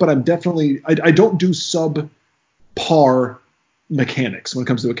min-maxer, but I'm definitely I don't do subpar mechanics when it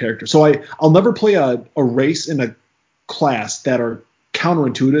comes to a character. So I'll never play a race in a class that are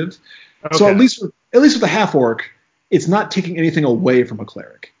counterintuitive. Okay. So at least with a half orc, it's not taking anything away from a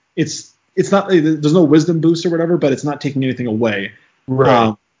cleric. It's not, there's no wisdom boost or whatever, but it's not taking anything away.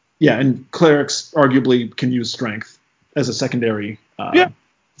 Right. And clerics arguably can use strength as a secondary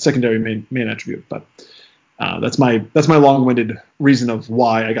main attribute. But that's my long-winded reason of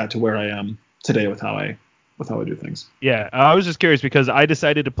why I got to where I am today with how I do things. Yeah, I was just curious because I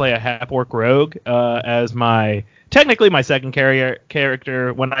decided to play a half-orc rogue as technically my second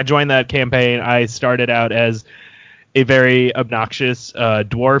character. When I joined that campaign, I started out as a very obnoxious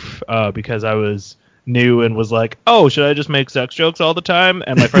dwarf because I was new and was like, oh, should I just make sex jokes all the time?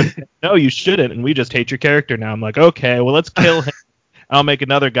 And my friend said, no, you shouldn't, and we just hate your character now. I'm like, okay, well, let's kill him. I'll make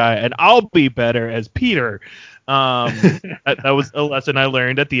another guy, and I'll be better as Peter. That was a lesson I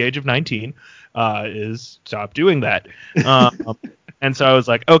learned at the age of 19, is stop doing that. And so I was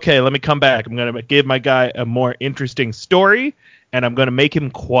like, okay, let me come back. I'm going to give my guy a more interesting story, and I'm going to make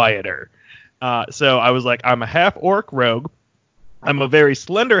him quieter. So I was like, I'm a half-orc rogue. I'm a very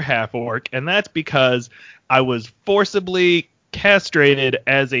slender half-orc, and that's because I was forcibly castrated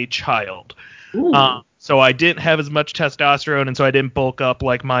as a child. So I didn't have as much testosterone, and so I didn't bulk up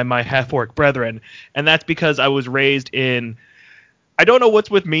like my half-orc brethren. And that's because I was raised in... I don't know what's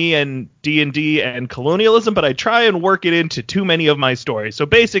with me and D&D and colonialism, but I try and work it into too many of my stories. So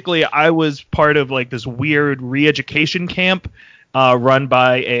basically, I was part of like this weird re-education camp run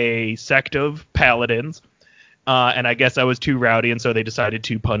by a sect of paladins. And I guess I was too rowdy, and so they decided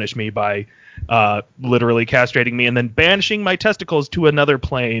to punish me by literally castrating me and then banishing my testicles to another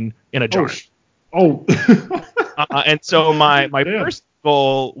plane in a jar. And so my first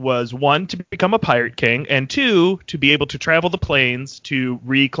goal was, 1, to become a pirate king, and 2, to be able to travel the plains to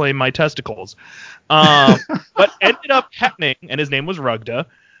reclaim my testicles. What ended up happening, and his name was Rugda,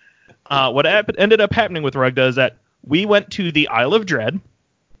 what ended up happening with Rugda is that we went to the Isle of Dread,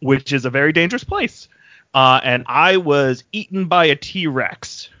 which is a very dangerous place, and I was eaten by a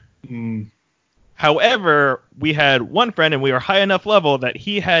T-Rex. However, we had one friend, and we were high enough level that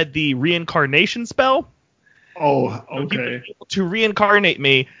he had the reincarnation spell. Oh, okay. So he was able to reincarnate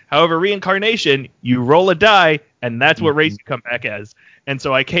me. However, reincarnation, you roll a die, and that's what race you come back as. And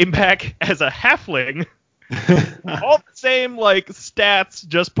so I came back as a halfling. All the same, like, stats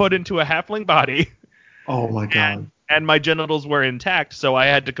just put into a halfling body. Oh, my God. And my genitals were intact, so I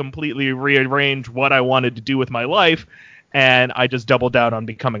had to completely rearrange what I wanted to do with my life, and I just doubled down on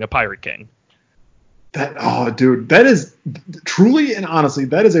becoming a pirate king. That is truly and honestly,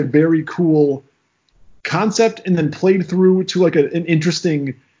 that is a very cool concept, and then played through to like an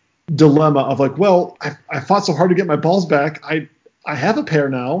interesting dilemma of like, well, I fought so hard to get my balls back. I have a pair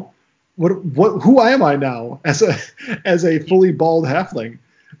now. Who am I now as a fully bald halfling?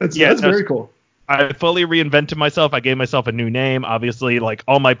 That's very cool. I fully reinvented myself. I gave myself a new name. Obviously, like,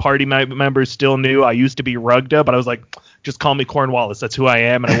 all my party members still knew I used to be Rugda, but I was like, just call me Cornwallis. That's who I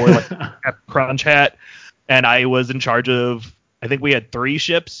am. And I wore like a crunch hat, and I was in charge of, I think we had 3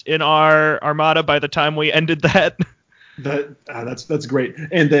 ships in our armada by the time we ended that. That's great.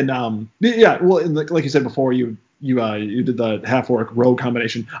 And then like you said before, you did the half-orc rogue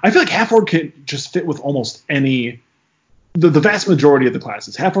combination. I feel like half-orc can just fit with almost any. The vast majority of the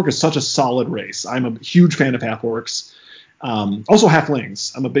classes. Half-orc is such a solid race. I'm a huge fan of half-orcs. Also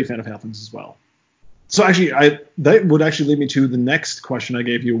halflings. I'm a big fan of halflings as well. So actually, that would actually lead me to the next question I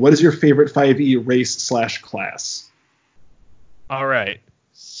gave you. What is your favorite 5e race/class? All right.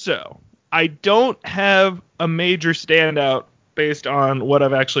 So I don't have a major standout based on what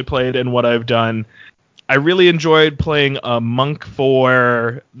I've actually played and what I've done. I really enjoyed playing a monk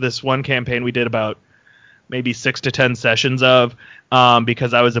for this one campaign we did about maybe 6 to 10 sessions of,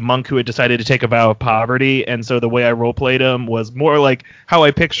 because I was a monk who had decided to take a vow of poverty, and so the way I roleplayed him was more like how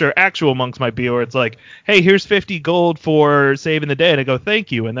I picture actual monks might be, where it's like, hey, here's 50 gold for saving the day, and I go,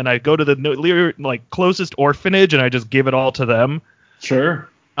 thank you, and then I go to the closest orphanage, and I just give it all to them. Sure.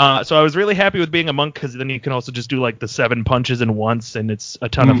 So I was really happy with being a monk, because then you can also just do like the 7 punches in once, and it's a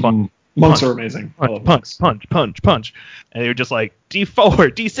ton of fun. Monks are amazing. I love monks. Punch. And you're just like,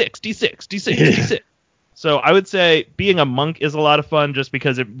 D4, D6, D6, D6, D6. So I would say being a monk is a lot of fun just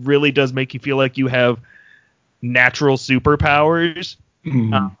because it really does make you feel like you have natural superpowers.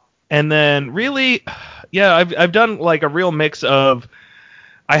 And then really, yeah, I've done like a real mix of,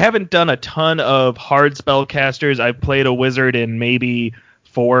 I haven't done a ton of hard spellcasters. I've played a wizard in maybe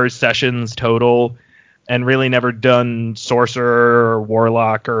 4 sessions total, and really never done sorcerer or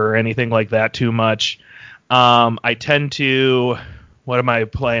warlock or anything like that too much. I tend to, what am I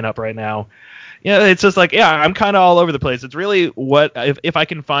playing up right now? Yeah, it's just like, yeah, I'm kind of all over the place. It's really what, if I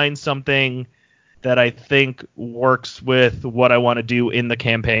can find something that I think works with what I want to do in the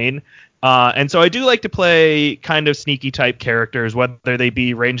campaign. And so I do like to play kind of sneaky type characters, whether they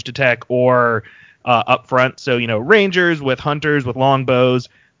be ranged attack or up front. So, rangers with hunters with longbows,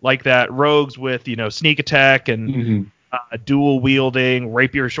 like that, rogues with, sneak attack and dual wielding,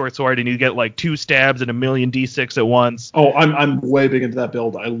 rapier short sword, and you get like 2 stabs and 1,000,000 D6 at once. Oh, I'm way big into that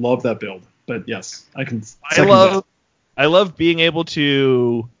build. I love that build. But yes, I can. I love being able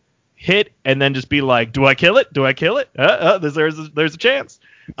to hit and then just be like, do I kill it? Do I kill it? There's a chance.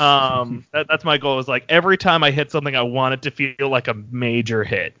 That's my goal, is like every time I hit something, I want it to feel like a major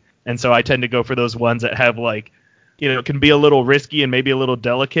hit. And so I tend to go for those ones that have like, can be a little risky and maybe a little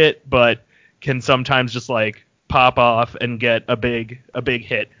delicate, but can sometimes just like pop off and get a big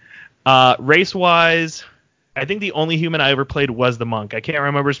hit. Race wise, I think the only human I ever played was the monk. I can't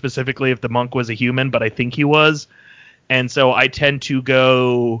remember specifically if the monk was a human, but I think he was. And so I tend to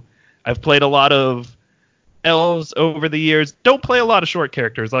go, I've played a lot of elves over the years. Don't play a lot of short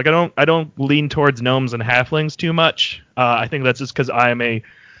characters. Like I don't lean towards gnomes and halflings too much. I think that's just because I am a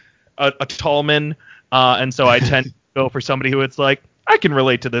tall man, and so I tend to go for somebody who it's like, I can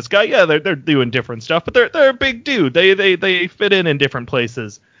relate to this guy. Yeah, they're doing different stuff, but they're a big dude. They fit in different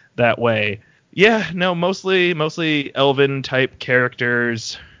places that way. Yeah, no, mostly elven type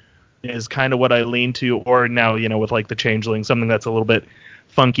characters is kind of what I lean to, or now, with like the changeling, something that's a little bit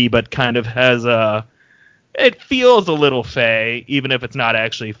funky but kind of has it feels a little Fey, even if it's not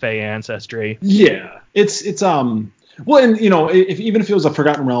actually Fey ancestry. Yeah, it's well, and even if it was a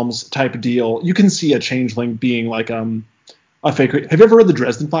Forgotten Realms type of deal, you can see a changeling being like a Fey. Have you ever read the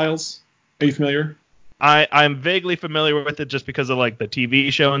Dresden Files? Are you familiar? I'm vaguely familiar with it just because of like the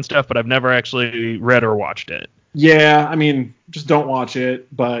TV show and stuff, but I've never actually read or watched it. Yeah, I mean, just don't watch it,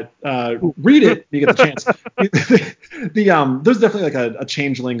 but read it if you get the chance. There's definitely like a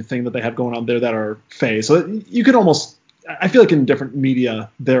changeling thing that they have going on there that are Fey. So you could almost, I feel like in different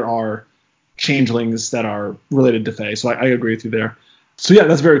media there are changelings that are related to Fey. So I agree with you there. So yeah,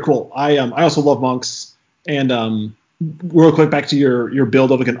 that's very cool. I also love monks. And real quick, back to your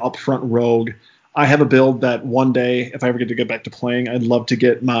build of like an upfront rogue. I have a build that one day, if I ever get back to playing, I'd love to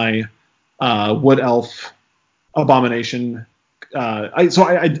get my wood elf abomination.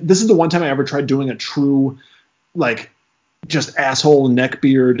 This is the one time I ever tried doing a true like just asshole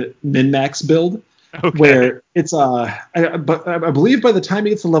neckbeard min-max build. Okay. Where it's but I believe by the time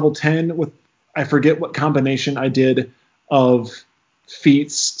it gets to level 10 with, I forget what combination I did of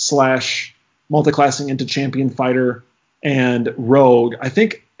feats / multiclassing into champion fighter and rogue. I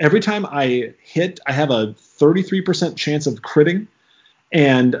think every time I hit, I have a 33% chance of critting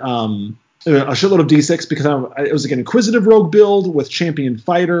and a shitload of D6 because it was like an inquisitive rogue build with champion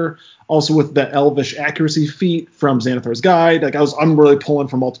fighter, also with the elvish accuracy feat from Xanathar's Guide. Like I'm really pulling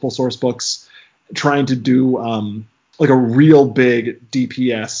from multiple source books, trying to do like a real big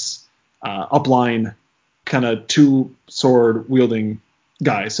DPS upline kind of 2 sword wielding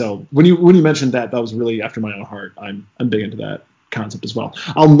guy. So when you mentioned that was really after my own heart. I'm big into that concept as well.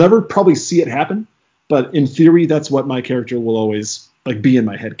 I'll never probably see it happen, but in theory, that's what my character will always like be in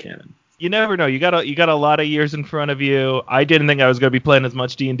my head canon. You never know. You got a lot of years in front of you. I didn't think I was going to be playing as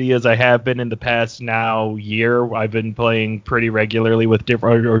much D&D as I have been in the past year. I've been playing pretty regularly with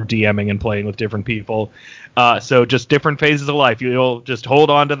different, or DMing and playing with different people. So just different phases of life. You'll just hold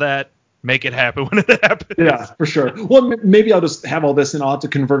on to that, make it happen when it happens. Yeah, for sure. Well, maybe I'll just have all this and I'll have to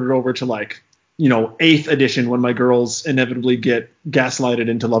convert it over to like, 8th edition when my girls inevitably get gaslighted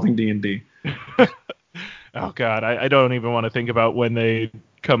into loving D&D. Oh God, I don't even want to think about when they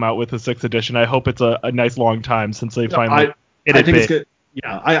come out with the 6th edition. I hope it's a nice long time since they finally hit it. I think it's good.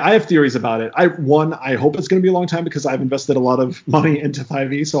 Yeah, I have theories about it. I hope it's going to be a long time because I've invested a lot of money into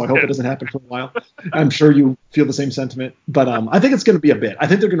 5e, so I hope it doesn't happen for a while. I'm sure you feel the same sentiment, but I think it's going to be a bit. I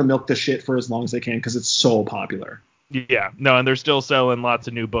think they're going to milk this shit for as long as they can because it's so popular. Yeah, no, and they're still selling lots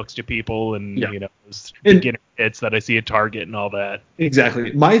of new books to people, and those beginner hits that I see at Target and all that.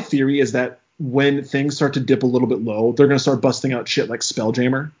 Exactly. My theory is that when things start to dip a little bit low, they're going to start busting out shit like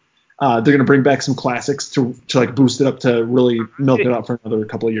Spelljammer. they're going to bring back some classics to like boost it up to really milk it up for another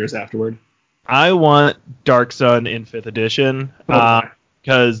couple of years afterward. I want Dark Sun in 5th edition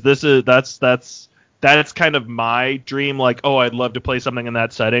because that's kind of my dream. Like, oh, I'd love to play something in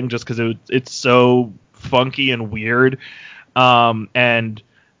that setting just because it's so funky and weird. And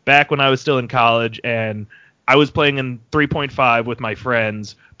back when I was still in college and I was playing in 3.5 with my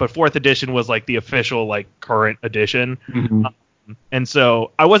friends, but 4th edition was like the official like current edition. Mm-hmm. And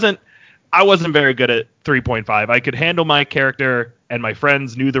so I wasn't very good at 3.5. I could handle my character, and my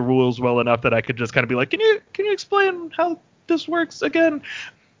friends knew the rules well enough that I could just kind of be like, can you explain how this works again?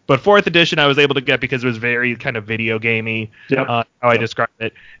 But 4th edition I was able to get because it was very kind of video gamey, how I described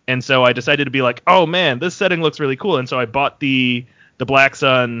it. And so I decided to be like, oh man, this setting looks really cool. And so I bought the Black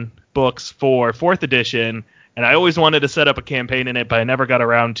Sun books for 4th edition, and I always wanted to set up a campaign in it, but I never got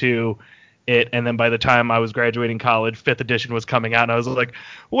around to it. And then by the time I was graduating college, 5th edition was coming out, and I was like,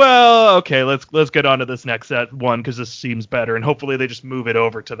 well, okay, let's get on to this next set one because this seems better, and hopefully they just move it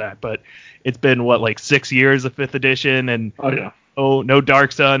over to that. But it's been like 6 years of 5th edition, and no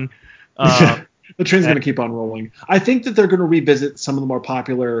Dark Sun. The train's going to keep on rolling. I think that they're going to revisit some of the more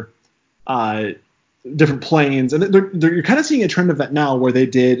popular different planes, and you're kind of seeing a trend of that now, where they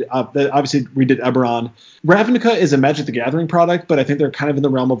did obviously redid Eberron. Ravnica is a Magic the Gathering product, but I think they're kind of in the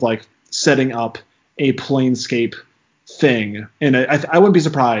realm of like setting up a Planescape thing, and I wouldn't be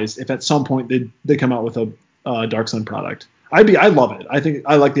surprised if at some point they come out with a Dark Sun product. I love it. I think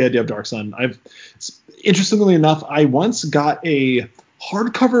I like the idea of Dark Sun. Interestingly enough, I once got a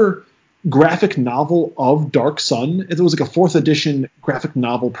hardcover graphic novel of Dark Sun. It was like a 4th edition graphic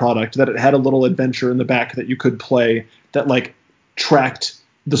novel product that it had a little adventure in the back that you could play that like tracked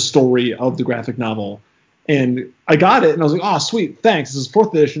the story of the graphic novel. And I got it, and I was like, oh, sweet, thanks. This is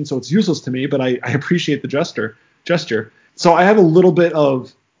 4th edition, so it's useless to me, but I appreciate the gesture. So I have a little bit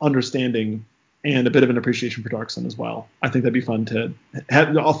of understanding and a bit of an appreciation for Dark Sun as well. I think that'd be fun to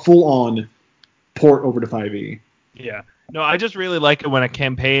have a full-on port over to 5e. Yeah. No, I just really like it when a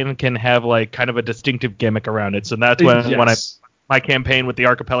campaign can have like kind of a distinctive gimmick around it. So that's when my campaign with the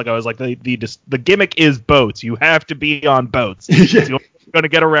Archipelago, I was like, the gimmick is boats. You have to be on boats. You're going to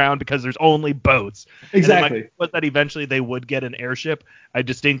get around because there's only boats. Exactly. Was that eventually they would get an airship. I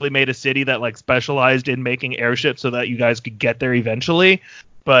distinctly made a city that like specialized in making airships so that you guys could get there eventually.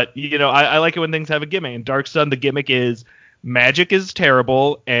 But I like it when things have a gimmick. In Dark Sun, the gimmick is magic is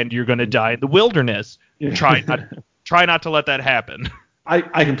terrible and you're going to die in the wilderness. Try not to let that happen.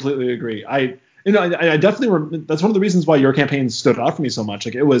 I completely agree. I definitely that's one of the reasons why your campaign stood out for me so much.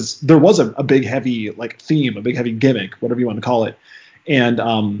 Like there was a big heavy like theme, a big heavy gimmick, whatever you want to call it. And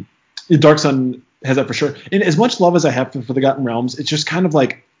Dark Sun has that for sure. And as much love as I have for Forgotten Realms, it's just kind of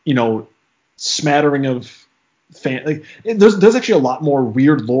like, smattering of there's actually a lot more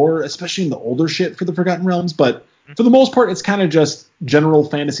weird lore, especially in the older shit for the Forgotten Realms, but for the most part it's kind of just general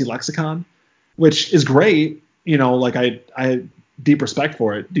fantasy lexicon, which is great. Like I had deep respect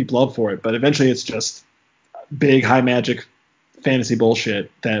for it, deep love for it, but eventually it's just big high magic fantasy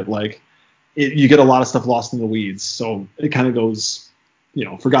bullshit that like you get a lot of stuff lost in the weeds. So it kind of goes,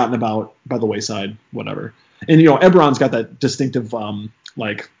 forgotten about by the wayside, whatever. And Eberron's got that distinctive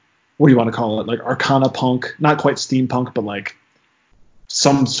like, what do you want to call it? Like Arcana punk, not quite steampunk, but like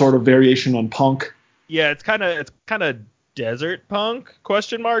some sort of variation on punk. Yeah, it's kind of desert punk ?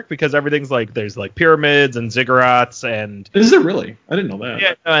 Because everything's like there's like pyramids and ziggurats and. Is there really? I didn't know that.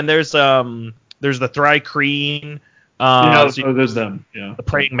 Yeah, and there's the Thri-kreen. So there's them. Yeah. The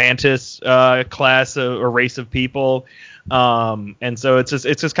praying mantis class or race of people. And so it's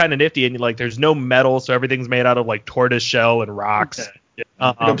just kind of nifty, and like there's no metal, so everything's made out of like tortoise shell and rocks. Okay. Yeah.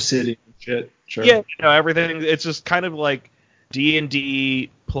 Like obsidian shit. Sure. Yeah, everything. It's just kind of like D&D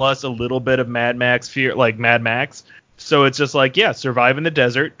plus a little bit of Mad Max fear, like Mad Max. So it's just like, survive in the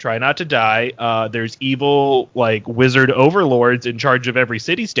desert, try not to die. There's evil like wizard overlords in charge of every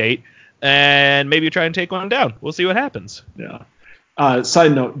city-state, and maybe you try and take one down. We'll see what happens. Yeah.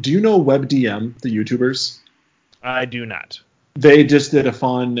 Side note, do you know WebDM, the YouTubers? I do not. They just did a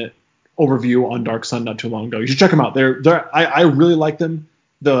fun overview on Dark Sun not too long ago. You should check them out. I really like them.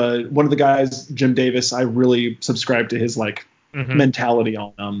 One of the guys, Jim Davis, I really subscribe to his like mentality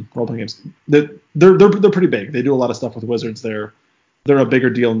on role-playing games. They're pretty big. They do a lot of stuff with wizards. They're a bigger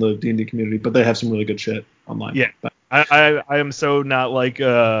deal in the D&D community, but they have some really good shit online. Yeah. I am so not like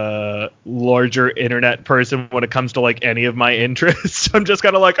a larger internet person when it comes to like any of my interests. I'm just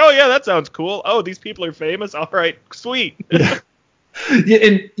kind of like, oh yeah, that sounds cool. Oh, these people are famous. All right, sweet. Yeah,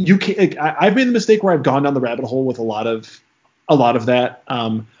 and you can. I've made the mistake where I've gone down the rabbit hole with a lot of that.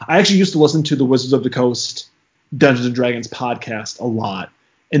 I actually used to listen to the Wizards of the Coast Dungeons and Dragons podcast a lot,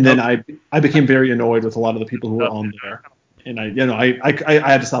 And then I became very annoyed with a lot of the people who were on there. And I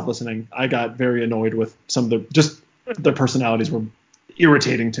had to stop listening. I got very annoyed with some of their personalities were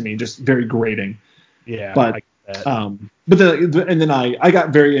irritating to me, just very grating. Yeah. But then I got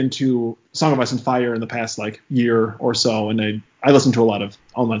very into Song of Ice and Fire in the past like year or so, and I listened to a lot of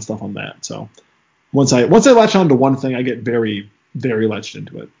online stuff on that. So once I latch on to one thing, I get very, very latched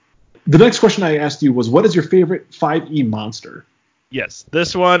into it. The next question I asked you was, what is your favorite 5e monster? Yes,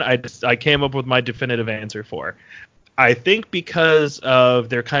 this one I came up with my definitive answer for. I think because of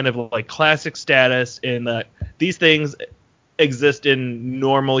their kind of like classic status in that these things exist in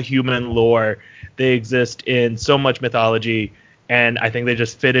normal human lore. They exist in so much mythology, and I think they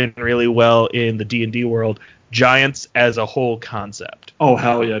just fit in really well in the D&D world. Giants as a whole concept. Oh,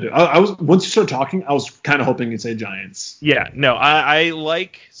 hell yeah, dude. I was once you started talking, I was kind of hoping you'd say giants. Yeah, no, I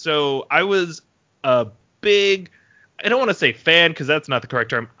was a big, I don't want to say fan because that's not the correct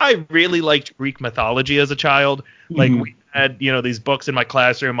term. I really liked Greek mythology as a child. Like we had, these books in my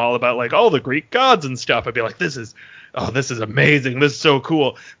classroom all about like all the Greek gods and stuff. I'd be like, this is amazing. This is so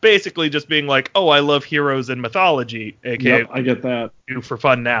cool. Basically just being like, oh, I love heroes in mythology. AKA, yep, I get that. Do for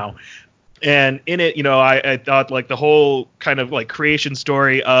fun now. And in it, I thought like the whole kind of like creation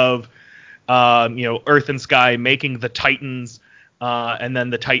story of, Earth and Sky making the Titans, and then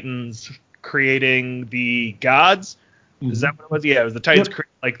the Titans creating the gods. Mm-hmm. Is that what it was? Yeah, it was the Titans,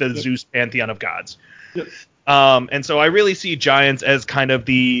 like the Zeus pantheon of gods. Yep. And so I really see giants as kind of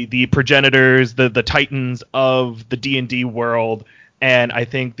the progenitors, the Titans of the D&D world. And I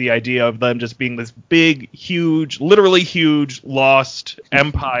think the idea of them just being this big, huge, literally huge, lost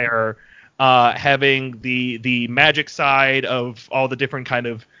empire, having the magic side of all the different kind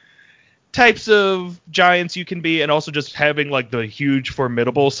of types of giants you can be, and also just having like the huge,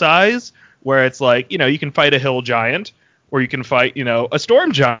 formidable size, where it's like, you can fight a hill giant, or you can fight, a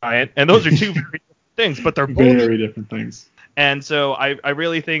storm giant, and those are two very different things, but they're both very different things. And so I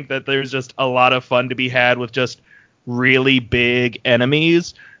really think that there's just a lot of fun to be had with just really big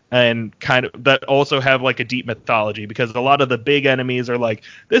enemies, and kind of that also have like a deep mythology, because a lot of the big enemies are like,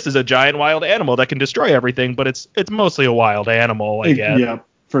 this is a giant wild animal that can destroy everything, but it's mostly a wild animal, I guess. Yeah,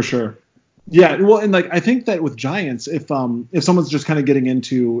 for sure. Yeah, well, and like I think that with giants, if someone's just kind of getting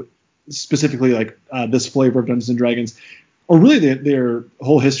into specifically like this flavor of Dungeons and Dragons, or really their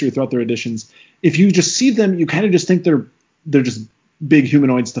whole history throughout their editions, if you just see them, you kind of just think they're just big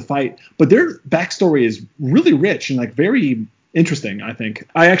humanoids to fight, but their backstory is really rich and like very interesting. I think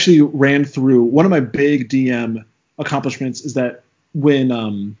I actually ran through one of my big DM accomplishments is that when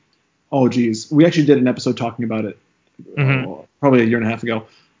we actually did an episode talking about it probably a year and a half ago.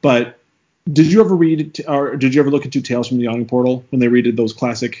 But did you ever read or did you ever look into Tales from the Yawning Portal when they redid those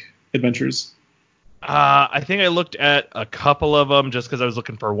classic adventures? I think I looked at a couple of them just because I was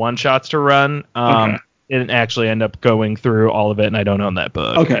looking for one shots to run. Okay. Didn't actually end up going through all of it, and I don't own that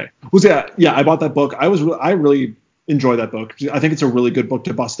book. Okay. Well, yeah, I bought that book. I really enjoy that book. I think it's a really good book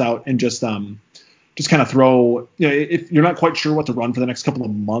to bust out and just kind of throw. If you're not quite sure what to run for the next couple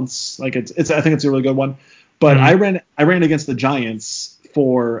of months, like I think it's a really good one. But I ran against the Giants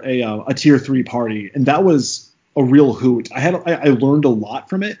for a tier 3 party, and that was a real hoot. I learned a lot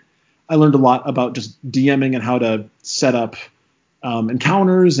from it. I learned a lot about just DMing and how to set up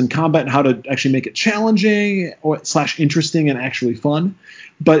encounters and combat and how to actually make it challenging or / interesting and actually fun.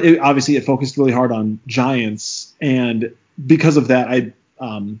 But obviously it focused really hard on giants, and because of that, I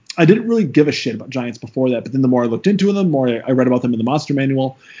didn't really give a shit about giants before that. But then the more I looked into them, the more I read about them in the monster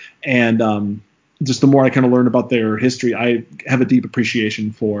manual, and just the more I kind of learned about their history, I have a deep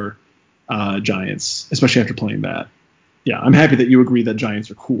appreciation for giants, especially after playing that. Yeah, I'm happy that you agree that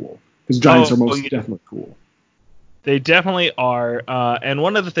giants are cool, because giants are most definitely cool. They definitely are, and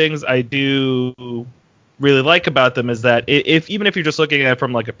one of the things I do really like about them is that even if you're just looking at it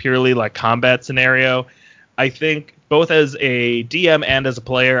from like a purely like combat scenario, I think both as a DM and as a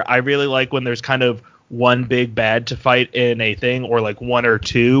player, I really like when there's kind of one big bad to fight in a thing, or like one or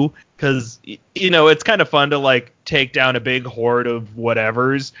two, because it's kind of fun to like take down a big horde of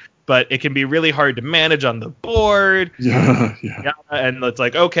whatevers, but it can be really hard to manage on the board. Yeah. And it's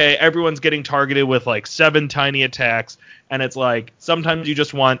like, okay, everyone's getting targeted with like 7 tiny attacks, and it's like sometimes you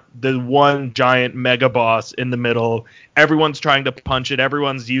just want the one giant mega boss in the middle. Everyone's trying to punch it.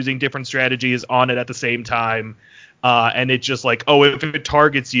 Everyone's using different strategies on it at the same time, and it's just like, oh, if it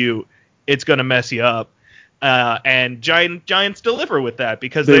targets you, it's gonna mess you up. And giants deliver with that,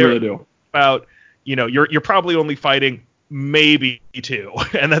 because they really do. About you're probably only fighting maybe 2,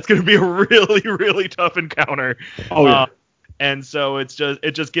 and that's going to be a really, really tough encounter. Oh yeah. And so it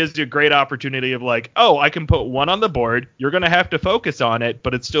just gives you a great opportunity of like, oh, I can put one on the board. You're going to have to focus on it,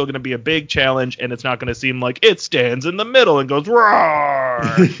 but it's still going to be a big challenge, and it's not going to seem like it stands in the middle and goes roar.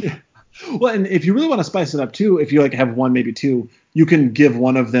 Well, and if you really want to spice it up too, if you like have one, maybe two, you can give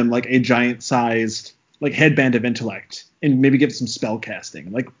one of them like a giant-sized like headband of intellect, and maybe give it some spell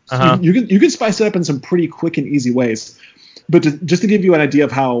casting. Like you can spice it up in some pretty quick and easy ways. But just to give you an idea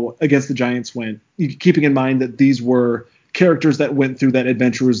of how Against the Giants went, keeping in mind that these were characters that went through that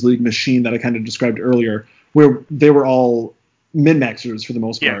Adventurers League machine that I kind of described earlier, where they were all min-maxers for the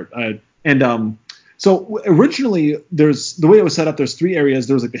most part. So originally, the way it was set up, there's 3 areas.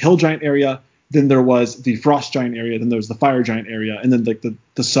 There was like the Hill Giant area, then there was the Frost Giant area, then there was the Fire Giant area, and then like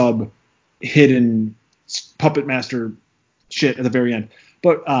the sub hidden puppet master shit at the very end.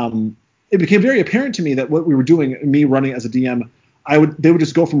 But it became very apparent to me that what we were doing, me running as a DM, they would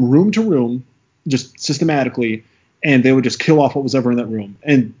just go from room to room, just systematically, and they would just kill off what was ever in that room.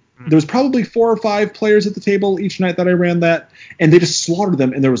 And there was probably 4 or 5 players at the table each night that I ran that, and they just slaughtered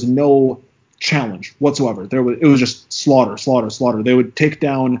them, and there was no challenge whatsoever. It was just slaughter. They would take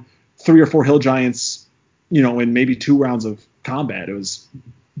down 3 or 4 hill giants, in maybe 2 rounds of combat. It was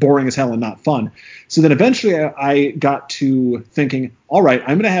boring as hell and not fun. So then eventually I got to thinking, all right,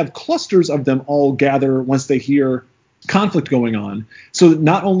 I'm going to have clusters of them all gather once they hear conflict going on. So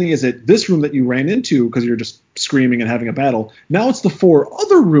not only is it this room that you ran into because you're just screaming and having a battle, now it's the 4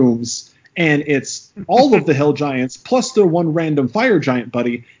 other rooms, and it's all of the hill giants plus their one random fire giant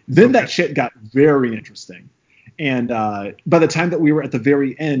buddy. Then that shit got very interesting. And by the time that we were at the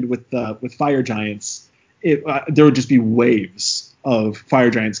very end with fire giants, there would just be waves of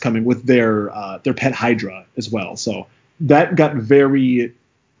fire giants coming with their pet hydra as well. So that got very,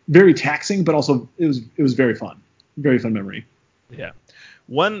 very taxing, but also it was very fun. Very fun memory. Yeah.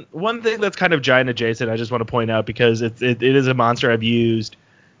 One thing that's kind of giant adjacent, I just want to point out, because it is a monster I've used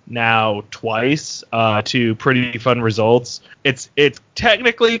now twice to pretty fun results. It's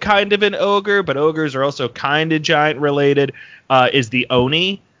technically kind of an ogre, but ogres are also kind of giant related. Is the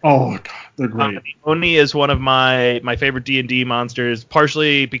Oni. Oh, God, they're great. The Oni is one of my favorite D&D monsters,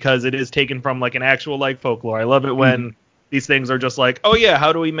 partially because it is taken from like an actual like folklore. I love it when these things are just like, oh yeah,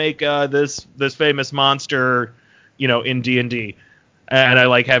 how do we make this famous monster, in D&D? And I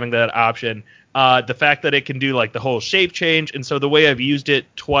like having that option. The fact that it can do like the whole shape change, and so the way I've used it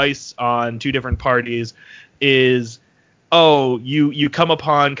twice on 2 different parties is, you come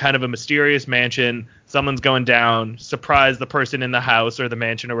upon kind of a mysterious mansion, someone's going down, surprise, the person in the house or the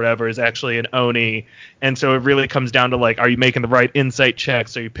mansion or whatever is actually an Oni. And so it really comes down to like, are you making the right insight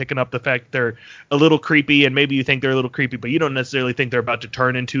checks? Are you picking up the fact they're a little creepy, and maybe you think they're a little creepy, but you don't necessarily think they're about to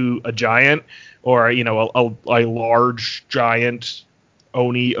turn into a giant or, a large giant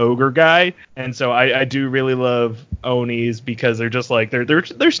Oni ogre guy. And so I do really love Onis because they're just like,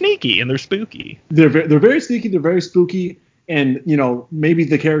 they're sneaky and they're spooky. They're very sneaky. They're very spooky. And, maybe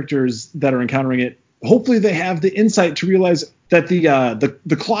the characters that are encountering it, hopefully they have the insight to realize that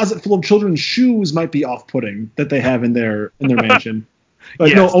the closet full of children's shoes might be off-putting that they have in their mansion. But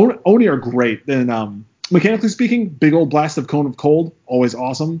yes. No, Oni are great. And mechanically speaking, big old blast of Cone of Cold, always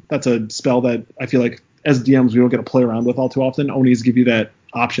awesome. That's a spell that I feel like as DMs we don't get to play around with all too often. Onis give you that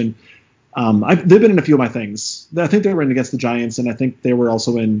option. They've been in a few of my things. I think they were in Against the Giants, and I think they were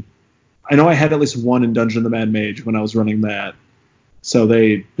also in. I know I had at least one in Dungeon of the Mad Mage when I was running that. So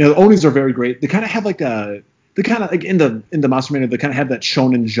the Onis are very great. They kind of have like in the Monster Manual, they kind of have that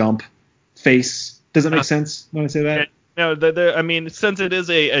Shonen Jump face. Does that make sense when I say that? No, I mean, since it is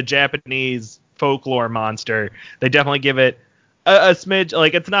a Japanese folklore monster, they definitely give it a smidge.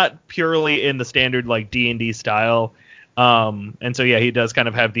 Like, it's not purely in the standard like D&D style. And so yeah, he does kind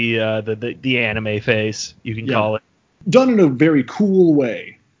of have the anime face, you can call it, done in a very cool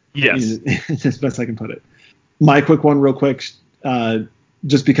way. Yes, as best I can put it. My quick one, real quick,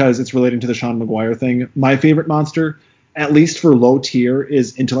 just because it's relating to the Sean Maguire thing. My favorite monster, at least for low tier,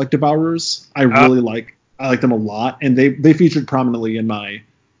 is Intellect Devourers. I like them a lot, and they featured prominently in my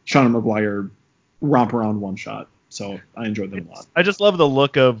Sean Maguire romp around one shot. So I enjoyed them a lot. I just love the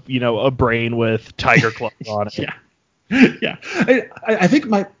look of a brain with tiger claws on it. Yeah. I think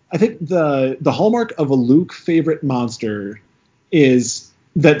the hallmark of a Luke favorite monster is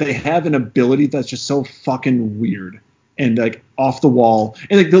that they have an ability that's just so fucking weird and like off the wall.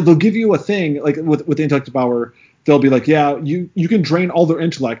 And like they'll give you a thing like with the Intellect Devourer, they'll be like, yeah, you can drain all their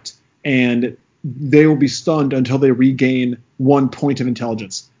intellect and they will be stunned until they regain 1 point of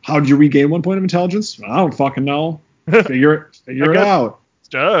intelligence. How do you regain 1 point of intelligence? I don't fucking know. Figure it out.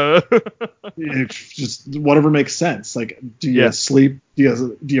 Duh. It's just whatever makes sense. Like, do you sleep?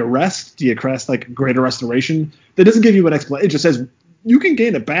 Do you rest? Do you cast like greater restoration? That doesn't give you an explanation. It just says you can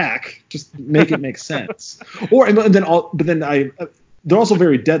gain it back. Just make it make sense. They're also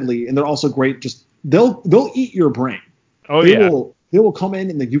very deadly, and they're also great. Just they'll eat your brain. Oh, They will come in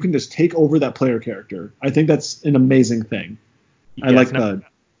and like, you can just take over that player character. I think that's an amazing thing. Yes, I like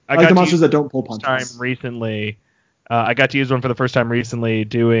the monsters that don't pull punches. Recently, I got to use one for the first time recently.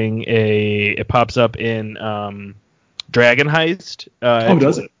 It pops up in Dragon Heist.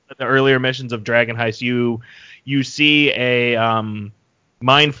 Does it? The earlier missions of Dragon Heist, you see a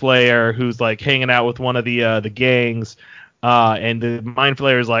mind flayer who's like hanging out with one of the gangs. And the mind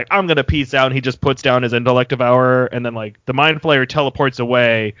flayer is like, I'm gonna peace out, and he just puts down his intellect devourer, and then like the mind flayer teleports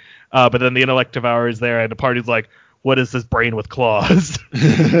away, but then the intellect devourer is there, and the party's like, what is this brain with claws?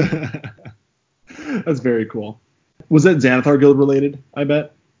 That's very cool. Was that Xanathar Guild related? I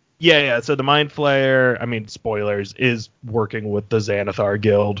bet. Yeah. So the mind flayer, I mean, spoilers, is working with the Xanathar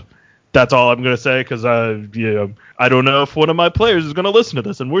Guild. That's all I'm gonna say, because I don't know if one of my players is gonna listen to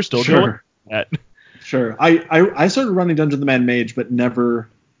this, and we're still doing that. Sure. I started running Dungeon of the Mad Mage, but never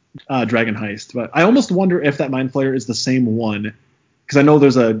Dragon Heist. But I almost wonder if that Mind Flayer is the same one, because I know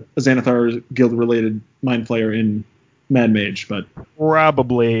there's a Xanathar Guild related Mind Flayer in Mad Mage, but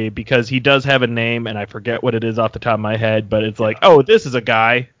probably, because he does have a name, and I forget what it is off the top of my head. But it's like, oh, this is a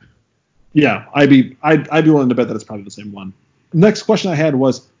guy. Yeah, I'd be willing to bet that it's probably the same one. Next question I had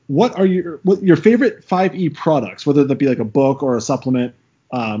was, what are your favorite 5e products, whether that be like a book or a supplement?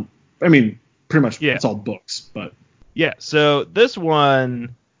 I mean, pretty much it's all books, but yeah. So this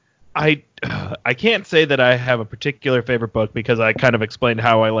one, I can't say that I have a particular favorite book, because I kind of explained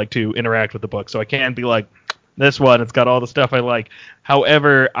how I like to interact with the book, so I can't be like, this one, it's got all the stuff I like.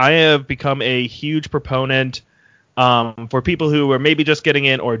 However, I have become a huge proponent for people who are maybe just getting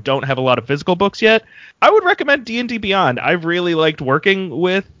in or don't have a lot of physical books yet. I would recommend D&D Beyond. I've really liked working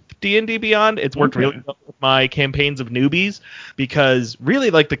with D&D Beyond. It's worked really well with my campaigns of newbies, because really,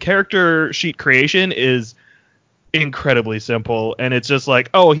 like, the character sheet creation is incredibly simple, and it's just like,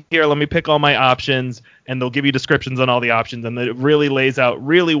 oh, here, let me pick all my options, and they'll give you descriptions on all the options, and it really lays out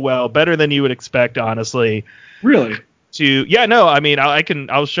really well, better than you would expect, honestly. Really? I mean,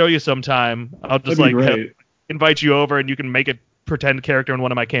 I'll show you sometime. I'll just invite you over, and you can make a pretend character in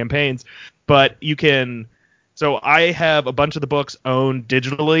one of my campaigns. But you can. So I have a bunch of the books owned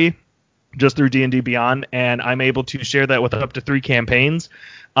digitally, just through D&D Beyond, and I'm able to share that with up to 3 campaigns.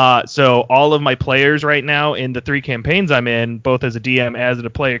 So all of my players right now in the 3 campaigns I'm in, both as a DM as a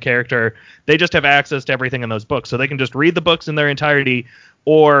player character, they just have access to everything in those books. So they can just read the books in their entirety,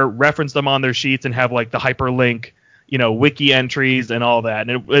 or reference them on their sheets and have like the hyperlink, wiki entries and all that.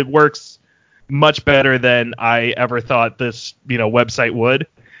 And it works much better than I ever thought this, website would.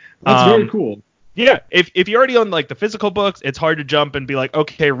 That's very cool. Yeah, if you already own like the physical books, it's hard to jump and be like,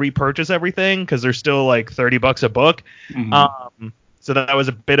 okay, repurchase everything, because they're still like $30 a book. Mm-hmm. So that was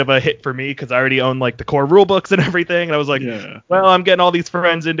a bit of a hit for me, because I already own like the core rule books and everything, and I was like, well, I'm getting all these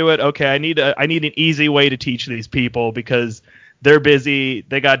friends into it. Okay, I need an easy way to teach these people, because they're busy,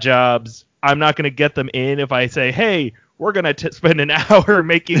 they got jobs. I'm not going to get them in if I say, hey, we're going to spend an hour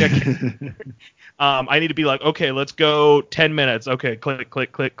making a I need to be like, okay, let's go 10 minutes. Okay, click,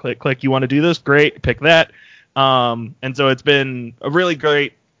 click, click, click, click. You want to do this? Great, pick that. And so it's been a really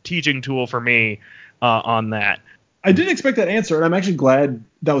great teaching tool for me on that. I didn't expect that answer, and I'm actually glad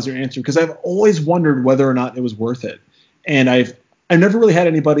that was your answer, because I've always wondered whether or not it was worth it. And I've never really had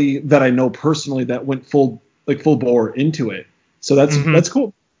anybody that I know personally that went full bore into it. So that's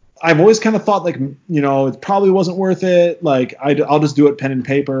cool. I've always kind of thought, like, it probably wasn't worth it. Like, I'll just do it pen and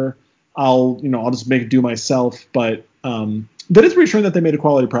paper. I'll just do myself. But that is reassuring that they made a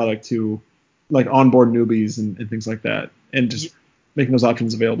quality product to like onboard newbies and things like that, and just making those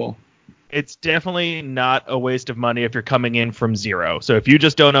options available. It's definitely not a waste of money if you're coming in from zero. So if you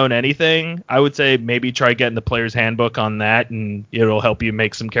just don't own anything, I would say maybe try getting the player's handbook on that, and it'll help you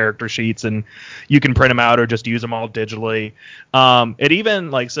make some character sheets, and you can print them out or just use them all digitally. It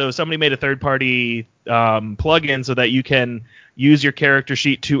even so somebody made a third-party plugin so that you can use your character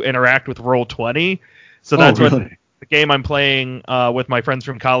sheet to interact with Roll20. So that's what the game I'm playing with my friends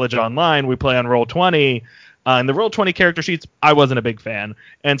from college online. We play on Roll20. And the Roll20 character sheets, I wasn't a big fan.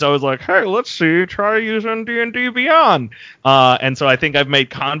 And so I was like, hey, let's try using D&D Beyond. And so I think I've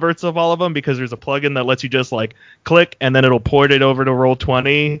made converts of all of them, because there's a plugin that lets you just like click, and then it'll port it over to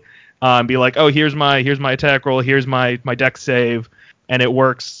Roll20 and be like, oh, here's my attack roll, here's my dex save. And it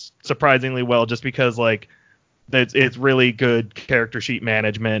works surprisingly well, just because like it's really good character sheet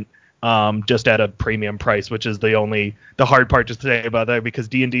management. just at a premium price, which is the hard part to say about that, because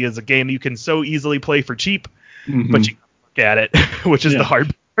D&D is a game you can so easily play for cheap, but you look at it, which is the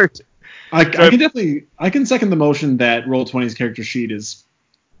hard part. I can second the motion that Roll20's character sheet is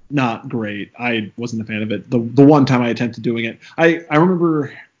not great. I wasn't a fan of it. The one time I attempted doing it, I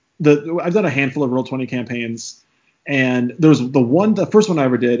remember I've done a handful of Roll20 campaigns, and there was the first one I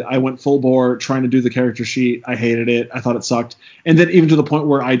ever did. I went full bore trying to do the character sheet. I hated it. I thought it sucked. And then even to the point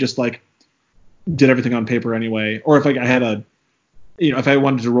where I just like did everything on paper anyway. Or if I had if I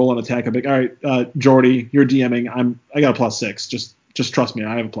wanted to roll an attack, I'd be like, all right, Jordy, you're DMing. I got a +6. Just trust me.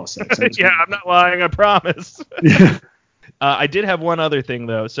 I have a +6. Yeah, I'm not lying. I promise. Yeah. I did have one other thing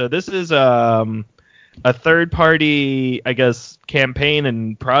though. So this is a third-party, I guess, campaign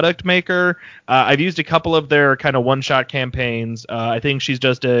and product maker. I've used a couple of their kind of one-shot campaigns. I think it's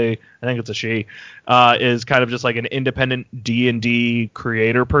a she, is kind of just like an independent D&D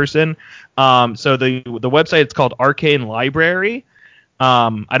creator person. So the website, it's called Arcane Library.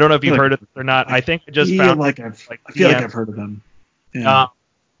 I don't know if you've heard of it or not. I think I just found I feel like I've heard of them. Yeah.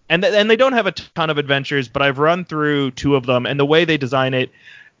 And they don't have a ton of adventures, but I've run through 2 of them, and the way they design it,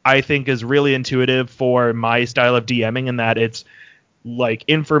 I think, is really intuitive for my style of DMing, in that it's like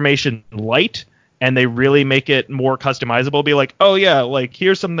information light, and they really make it more customizable. Be like, oh yeah, like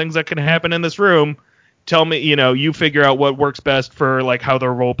here's some things that can happen in this room. Tell me, you figure out what works best for like how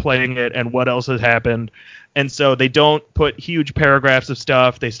they're role playing it and what else has happened. And so they don't put huge paragraphs of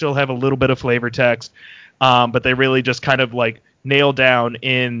stuff. They still have a little bit of flavor text, but they really just kind of like nail down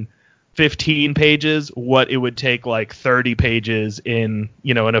in 15 pages what it would take like 30 pages in,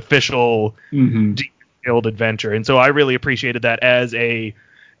 an official detailed adventure. And so I really appreciated that as a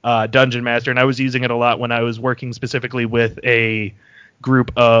dungeon master, and I was using it a lot when I was working specifically with a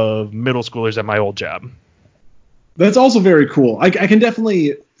group of middle schoolers at my old job. That's also very cool. I can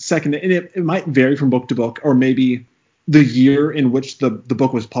definitely second it, and it might vary from book to book, or maybe the year in which the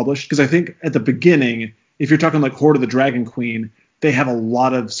book was published, because I think at the beginning, if you're talking like Hoard of the Dragon Queen, they have a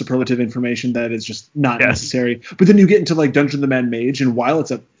lot of superlative information that is just not necessary. But then you get into like Dungeon of the Mad Mage, and while it's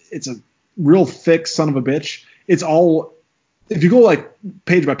a real thick son of a bitch, it's all, if you go like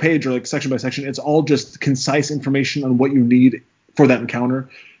page by page or like section by section, it's all just concise information on what you need for that encounter.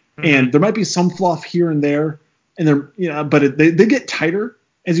 Mm-hmm. And there might be some fluff here and there, and but they get tighter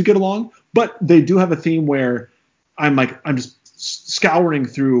as you get along. But they do have a theme where I'm just scouring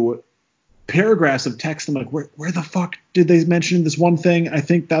through paragraphs of text. I'm like, where the fuck did they mention this one thing? I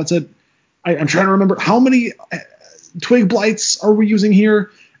think that's it. I'm trying to remember how many twig blights are we using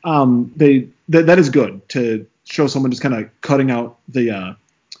here. That is good to show someone just kind of cutting out the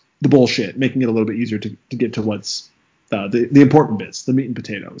bullshit, making it a little bit easier to get to what's the important bits, the meat and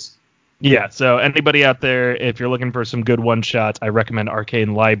potatoes. Yeah, so anybody out there, if you're looking for some good one-shots, I recommend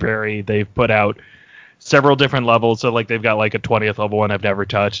Arcane Library. They've put out several different levels, so like they've got like a 20th level one I've never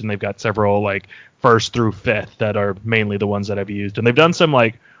touched, and they've got several like 1st through 5th that are mainly the ones that I've used. And they've done some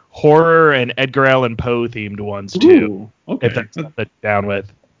like horror and Edgar Allan Poe themed ones too. Ooh, okay. If that's something that you're down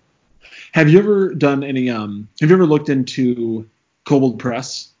with. Have you ever done any have you ever looked into Kobold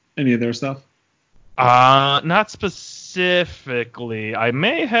Press, any of their stuff? Not specifically. I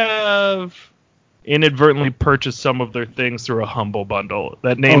may have inadvertently purchased some of their things through a Humble Bundle.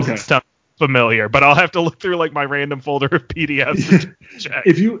 That name's stuff familiar, but I'll have to look through like my random folder of PDFs to check.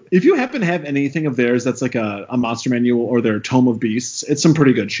 If you happen to have anything of theirs that's like a monster manual or their Tome of Beasts, it's some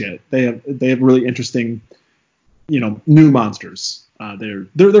pretty good shit. They have really interesting, new monsters.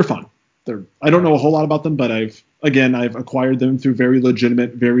 They're fun. I don't know a whole lot about them, but I've acquired them through very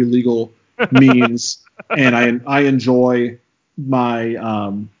legitimate, very legal means, and I enjoy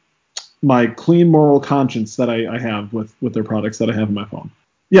my my clean moral conscience that I have with their products that I have on my phone.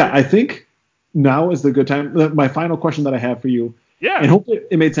 Yeah, I think now is the good time. My final question that I have for you, and hopefully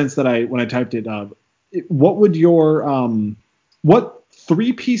it made sense that when I typed it. What would your what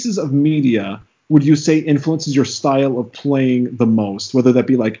 3 pieces of media would you say influences your style of playing the most, whether that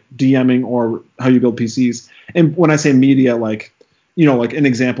be like DMing or how you build PCs? And when I say media, like, like an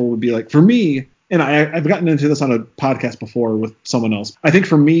example would be like, for me, and I've gotten into this on a podcast before with someone else. I think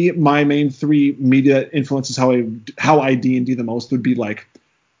for me, my main 3 media influences how I D&D the most would be like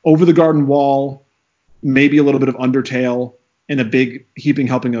Over the Garden Wall, maybe a little bit of Undertale, and a big heaping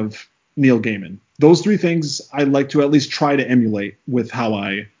helping of Neil Gaiman. Those 3 things I like to at least try to emulate with how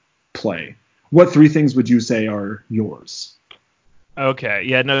I play. What 3 things would you say are yours? Okay,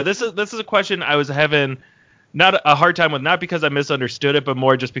 yeah, no, this is a question I was having not a hard time with, not because I misunderstood it, but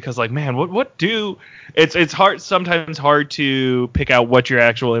more just because like, man, it's sometimes hard to pick out what your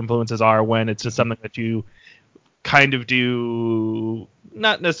actual influences are when it's just something that you kind of do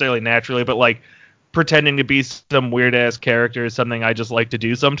not necessarily naturally, but like pretending to be some weird ass character is something I just like to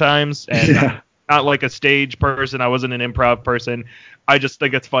do sometimes. And not like a stage person. I wasn't an improv person. I just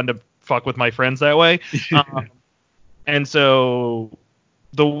think it's fun to fuck with my friends that way. And so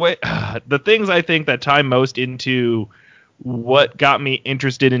the things I think that tie most into what got me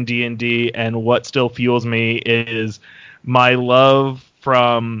interested in D&D and what still fuels me is my love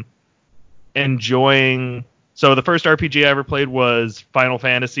from enjoying. So the first RPG I ever played was Final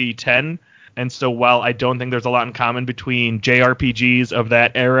Fantasy X. And so while I don't think there's a lot in common between JRPGs of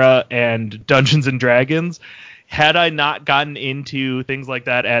that era and Dungeons and Dragons, had I not gotten into things like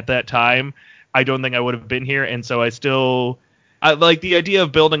that at that time, I don't think I would have been here. And so I like the idea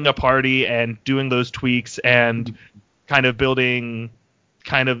of building a party and doing those tweaks and kind of building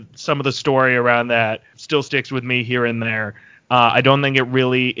kind of some of the story around that still sticks with me here and there. I don't think it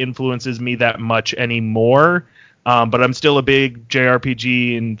really influences me that much anymore, but I'm still a big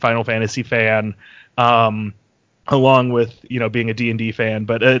JRPG and Final Fantasy fan, along with being a D&D fan.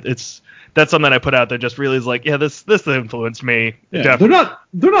 But that's something I put out there just really is like, yeah, this influenced me. Yeah, they're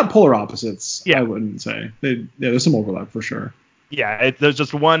not polar opposites. Yeah. I wouldn't say there's some overlap for sure. Yeah, there's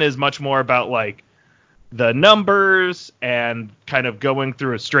just one is much more about like the numbers and kind of going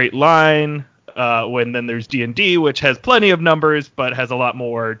through a straight line, when then there's D&D, which has plenty of numbers but has a lot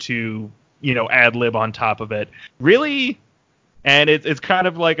more to ad lib on top of it, really. And it's kind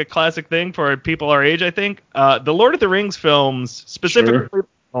of like a classic thing for people our age, I think. The Lord of the Rings films, specifically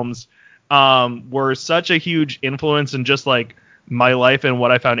films, were such a huge influence in just like my life and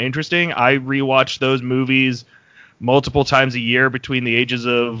what I found interesting. I rewatched those movies multiple times a year between the ages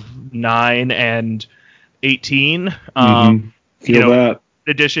of 9 and 18. Feel that.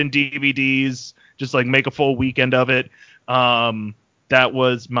 Edition DVDs, just like make a full weekend of it. That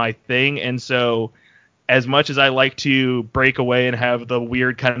was my thing. And so as much as I like to break away and have the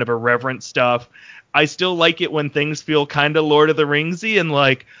weird kind of irreverent stuff, I still like it when things feel kind of Lord of the Ringsy and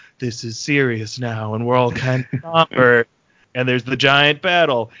like, this is serious now and we're all kind of somber and there's the giant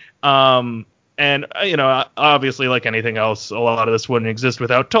battle. And obviously, like anything else, a lot of this wouldn't exist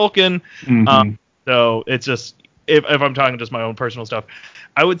without Tolkien. So it's just, if I'm talking just my own personal stuff,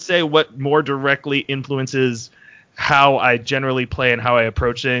 I would say what more directly influences how I generally play and how I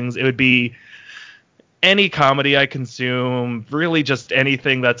approach things, it would be any comedy I consume, really just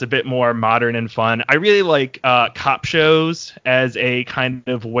anything that's a bit more modern and fun. I really like cop shows as a kind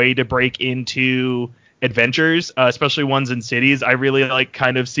of way to break into adventures, especially ones in cities. I really like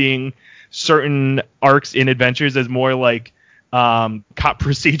kind of seeing certain arcs in adventures as more like cop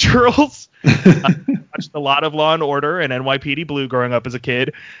procedurals. I watched a lot of Law and Order and NYPD Blue growing up as a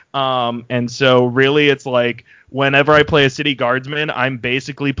kid. And so really it's like whenever I play a city guardsman, I'm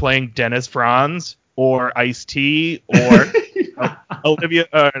basically playing Dennis Franz or Ice-T or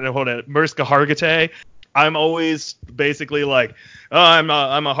Mariska Hargitay. I'm always basically like, I'm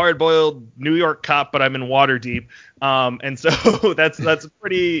a hard-boiled New York cop, but I'm in Waterdeep. And so that's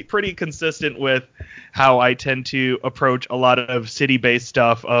pretty consistent with how I tend to approach a lot of city-based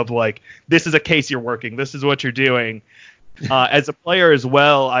stuff of like, this is a case you're working, this is what you're doing. As a player as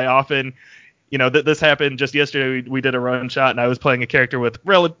well, I often, this happened just yesterday. We did a run shot and I was playing a character with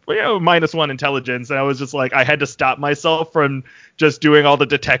 -1 intelligence. And I was just like, I had to stop myself from just doing all the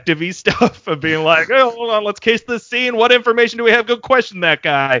detective-y stuff of being like, oh, hold on, let's case this scene. What information do we have? Go question that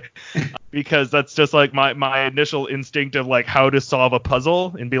guy. Because that's just like my initial instinct of like how to solve a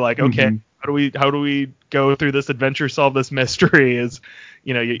puzzle and be like, okay, how do we go through this adventure, solve this mystery is,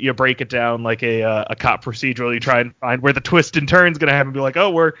 you break it down like a cop procedural. You try and find where the twist and turn is going to happen. Be like,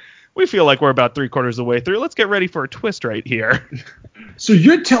 oh, we feel like we're about 3/4 of the way through. Let's get ready for a twist right here. So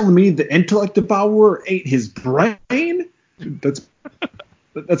you're telling me the intellect devourer ate his brain? That's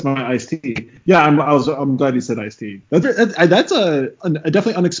my Ice-T. Yeah, I'm glad you said Ice-T. That's a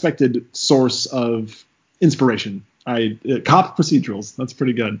definitely unexpected source of inspiration. Cop procedurals. That's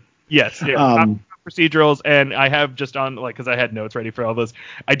pretty good. Yes. Yeah. Cop procedurals, and I have just on like because I had notes ready for all this.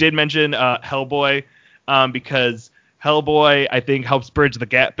 I did mention Hellboy because Hellboy, I think, helps bridge the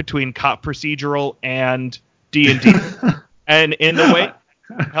gap between cop procedural and D&D. And in the way,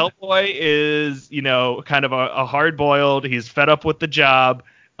 Hellboy is, kind of a hard-boiled, he's fed up with the job.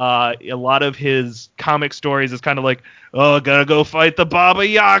 A lot of his comic stories is kind of like, oh, gotta go fight the Baba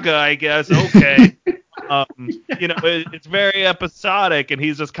Yaga, I guess. Okay. It's very episodic, and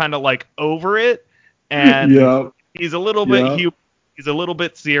he's just kind of like over it. And he's a little bit he's a little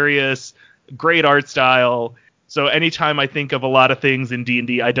bit serious, great art style. So anytime I think of a lot of things in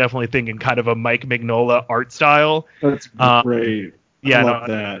D&D, I definitely think in kind of a Mike Mignola art style. That's great. I love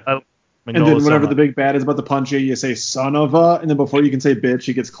that. And then whenever the big bad is about to punch you say son of a, and then before you can say bitch,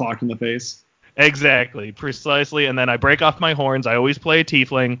 he gets clocked in the face. Exactly, precisely. And then I break off my horns. I always play a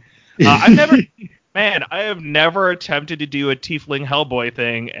tiefling. I have never attempted to do a tiefling Hellboy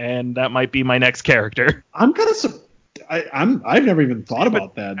thing, and that might be my next character. I'm kind of I've never even thought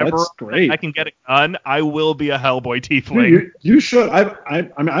about that. That's great. I can get it done. I will be a Hellboy tiefling. You should.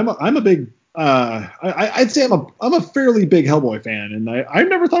 I'm a big. I'd say I'm a fairly big Hellboy fan, and I've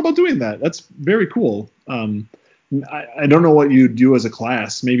never thought about doing that. That's very cool. I don't know what you do as a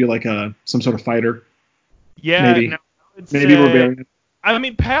class. Maybe like some sort of fighter. Yeah. Maybe barbarian. I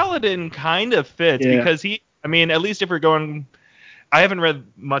mean, Paladin kind of fits because at least if you're going. I haven't read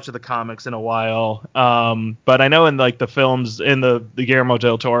much of the comics in a while, but I know in like the films, in the Guillermo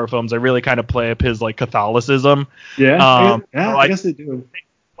del Toro films, they really kind of play up his like Catholicism. Yeah, I guess they do.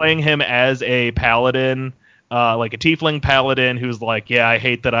 Playing him as a paladin, like a tiefling paladin, who's like, yeah, I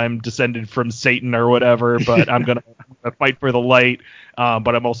hate that I'm descended from Satan or whatever, but I'm gonna fight for the light.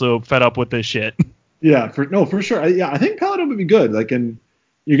 But I'm also fed up with this shit. Yeah, for sure. I think paladin would be good. Like, and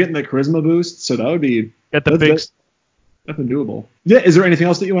you're getting that charisma boost, so that would be definitely doable. Yeah. Is there anything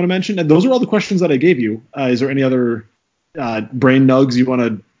else that you want to mention? And those are all the questions that I gave you. Is there any other brain nugs you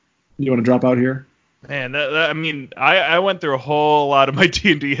want to drop out here? Man, I went through a whole lot of my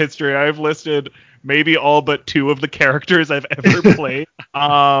D&D history. I've listed maybe all but 2 of the characters I've ever played.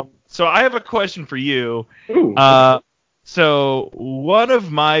 So I have a question for you. Ooh. So one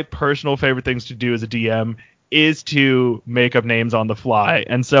of my personal favorite things to do as a DM is to make up names on the fly.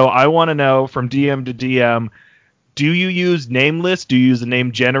 And so I want to know from DM to DM, do you use name lists? Do you use a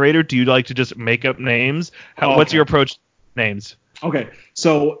name generator? Do you like to just make up names? What's your approach to names? Okay,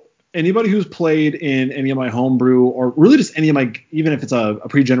 so anybody who's played in any of my homebrew, or really just any of my, even if it's a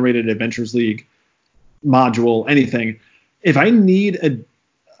pre-generated Adventures League module, anything, if I need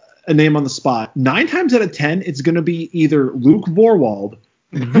a name on the spot, 9 times out of 10, it's going to be either Luke Vorwald,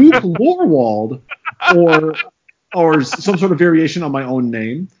 Luke Lorwald, or some sort of variation on my own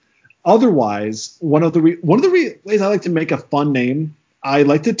name. Otherwise, one of the ways I like to make a fun name, I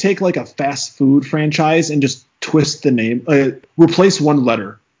like to take like a fast food franchise and just twist the name, replace one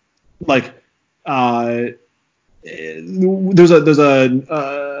letter. Like, there's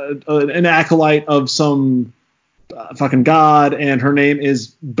an acolyte of some fucking god, and her name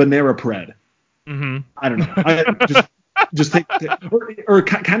is Banera Pred. Mm-hmm. I don't know. Just take or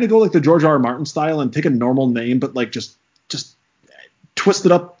kind of go like the George R. R. Martin style and take a normal name, but like just twist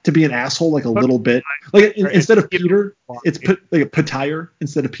it up to be an asshole like a little bit. Like instead of Peter, it's like a Petire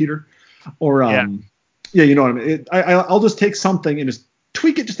instead of Peter. Or you know what I mean. I'll just take something and just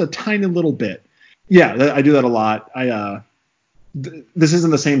tweak it just a tiny little bit. Yeah, I do that a lot. This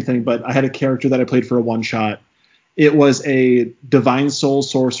isn't the same thing, but I had a character that I played for a one shot. It was a divine soul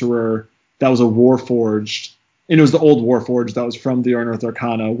sorcerer that was a Warforged. And it was the old Warforged that was from the Unearthed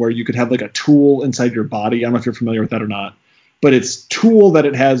Arcana, where you could have like a tool inside your body. I don't know if you're familiar with that or not. But its tool that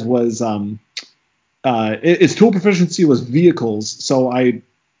it has was its tool proficiency was vehicles. So I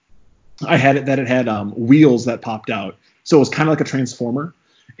had it that it had wheels that popped out. So it was kind of like a transformer.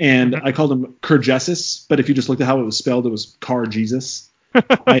 And I called him Kerjesis, but if you just looked at how it was spelled, it was Car Jesus. That's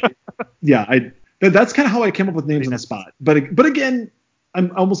kind of how I came up with names on the spot. But again,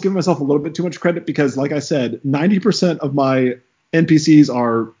 I'm almost giving myself a little bit too much credit because, like I said, 90% of my NPCs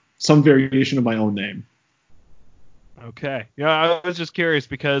are some variation of my own name. Okay. Yeah, I was just curious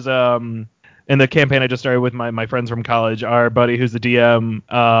because in the campaign I just started with my friends from college, our buddy who's the DM,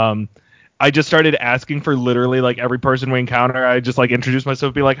 I just started asking for literally like every person we encounter. I just like introduce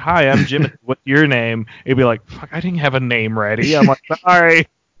myself, be like, "Hi, I'm Jim. What's your name?" It'd be like, "Fuck, I didn't have a name ready." I'm like, "Sorry."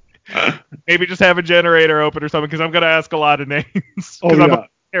 Maybe just have a generator open or something because I'm gonna ask a lot of names because I'm a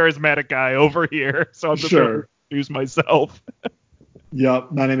charismatic guy over here, so I'm just gonna introduce myself.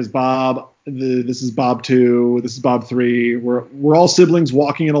 Yep, my name is Bob. This is Bob 2. This is Bob 3. We're all siblings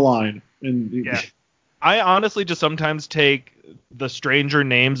walking in a line. Yeah. I honestly just sometimes take the stranger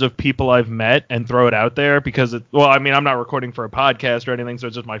names of people I've met and throw it out there because I'm not recording for a podcast or anything, so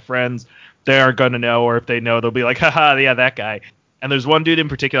it's just my friends. They aren't gonna know, or if they know, they'll be like, haha, yeah, that guy. And there's one dude in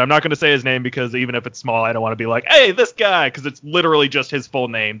particular, I'm not going to say his name because even if it's small, I don't want to be like, hey, this guy, because it's literally just his full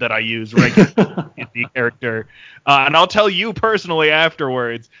name that I use regularly in the character. And I'll tell you personally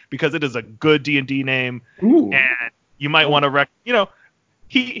afterwards because it is a good D&D name. Ooh. And you might want to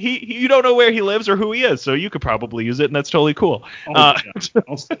you don't know where he lives or who he is, so you could probably use it, and that's totally cool. I'll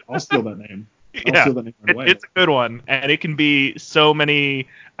steal that name. Steal that name right away. It's a good one, and it can be so many.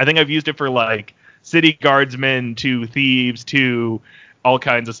 I think I've used it for like city guardsmen to thieves to all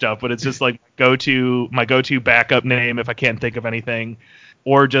kinds of stuff, but it's just like my go-to backup name if I can't think of anything.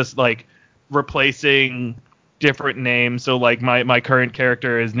 or just like replacing different names. So like my current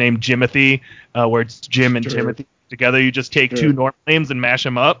character is named Jimothy, where it's Jim and Timothy together. You just take two normal names and mash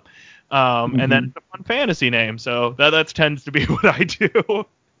them up, and then it's a fun fantasy name. So that tends to be what I do.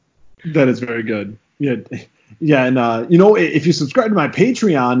 That is very good. Yeah, and if you subscribe to my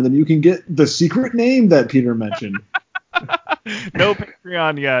Patreon, then you can get the secret name that Peter mentioned. No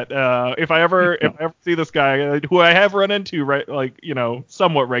Patreon yet. If I ever see this guy, who I have run into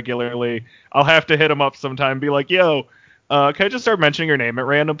somewhat regularly, I'll have to hit him up sometime and be like, yo, can I just start mentioning your name at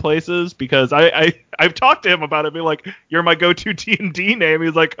random places? Because I've talked to him about it, be like, you're my go-to D&D name.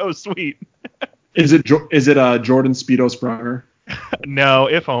 He's like, oh, sweet. Is it Jordan Speedo Sprunger? No,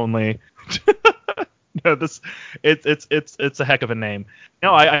 if only. No, it's a heck of a name.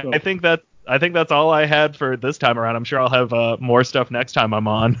 No, I think that's all I had for this time around. I'm sure I'll have more stuff next time I'm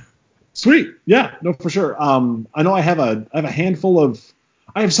on. Sweet. Yeah, no, for sure. I know I have a handful of.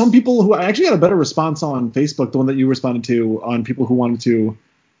 I have some people who I actually got a better response on Facebook, the one that you responded to, on people who wanted to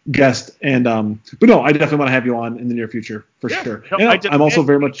guest. And but no, I definitely want to have you on in the near future for sure. No, I'm also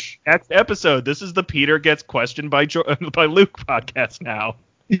very much next episode. This is the Peter Gets Questioned by Luke podcast now.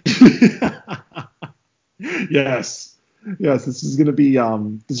 Yes. This is gonna be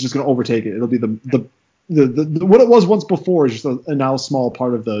this is just gonna overtake it. It'll be the what it was once before is just a now small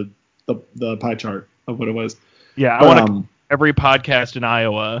part of the pie chart of what it was. Yeah, I want to every podcast in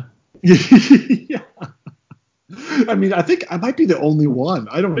Iowa. Yeah. I mean, I think I might be the only one.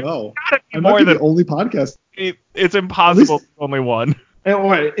 I don't know. I might be the only podcast. It's impossible. Least, only one.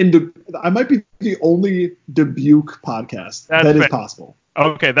 And I might be the only Dubuque podcast. That is possible.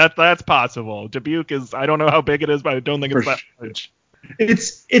 Okay, that's possible. Dubuque is, I don't know how big it is, but I don't think it's that large.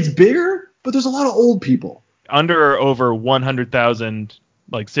 It's bigger, but there's a lot of old people. Under or over 100,000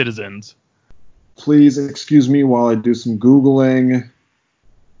 citizens. Please excuse me while I do some Googling.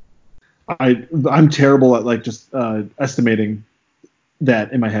 I'm terrible at just estimating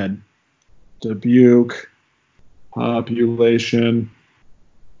that in my head. Dubuque population.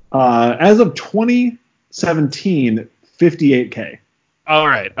 As of 2017, 58K. All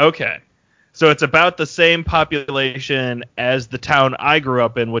right. Okay. So it's about the same population as the town I grew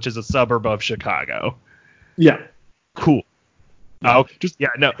up in, which is a suburb of Chicago. Yeah. Cool.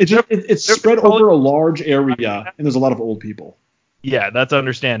 It's spread over a large area, and there's a lot of old people. Yeah, that's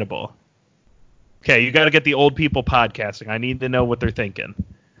understandable. Okay, you got to get the old people podcasting. I need to know what they're thinking.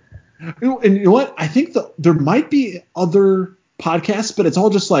 And you know what? I think there might be other podcasts, but it's all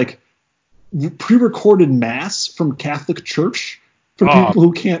just like pre-recorded mass from Catholic Church for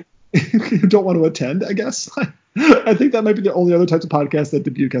people who don't want to attend, I guess. I think that might be the only other types of podcasts that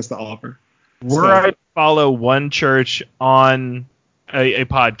Dubuque has to offer. Were I to follow one church on a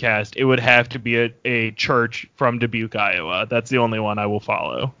podcast, it would have to be a church from Dubuque, Iowa. That's the only one I will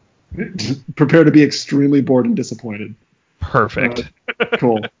follow. Prepare to be extremely bored and disappointed. Perfect.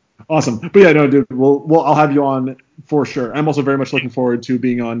 Cool. Awesome. But yeah, no, dude, I'll have you on for sure. I'm also very much looking forward to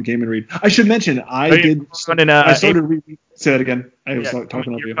being on Game and Read. I should mention, I started reading. Say that again. I was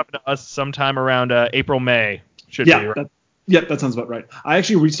talking about you. Coming to us sometime around April, May. Should be, right? That sounds about right. I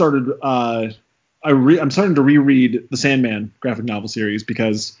actually restarted. I'm starting to reread the Sandman graphic novel series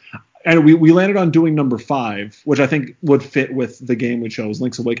because we landed on doing number 5, which I think would fit with the game we chose,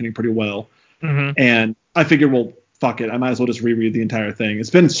 Link's Awakening, pretty well. Mm-hmm. And I figured, well, fuck it. I might as well just reread the entire thing. It's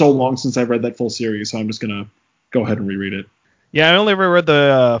been so long since I've read that full series, so I'm just going to go ahead and reread it. Yeah, I only read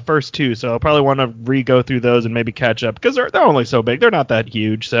the first 2, so I'll probably want to re-go through those and maybe catch up, because they're only so big. They're not that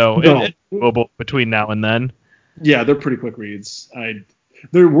huge, so it's doable between now and then. Yeah, they're pretty quick reads.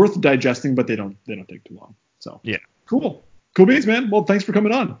 They're worth digesting, but they don't take too long. So yeah, cool beans, man. Well, thanks for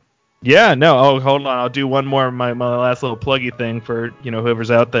coming on. Yeah, no. Oh, hold on. I'll do one more my last little pluggy thing for whoever's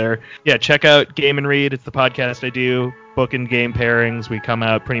out there. Yeah, check out Game and Read. It's the podcast I do. Book and game pairings. We come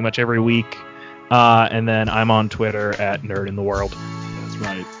out pretty much every week. And then I'm on Twitter at Nerd in the World. That's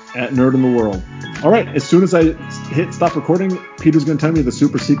right, at Nerd in the World. All right. As soon as I hit stop recording, Peter's going to tell me the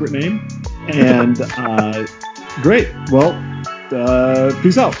super secret name. And great. Well,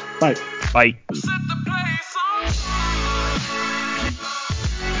 peace out. Bye. Bye.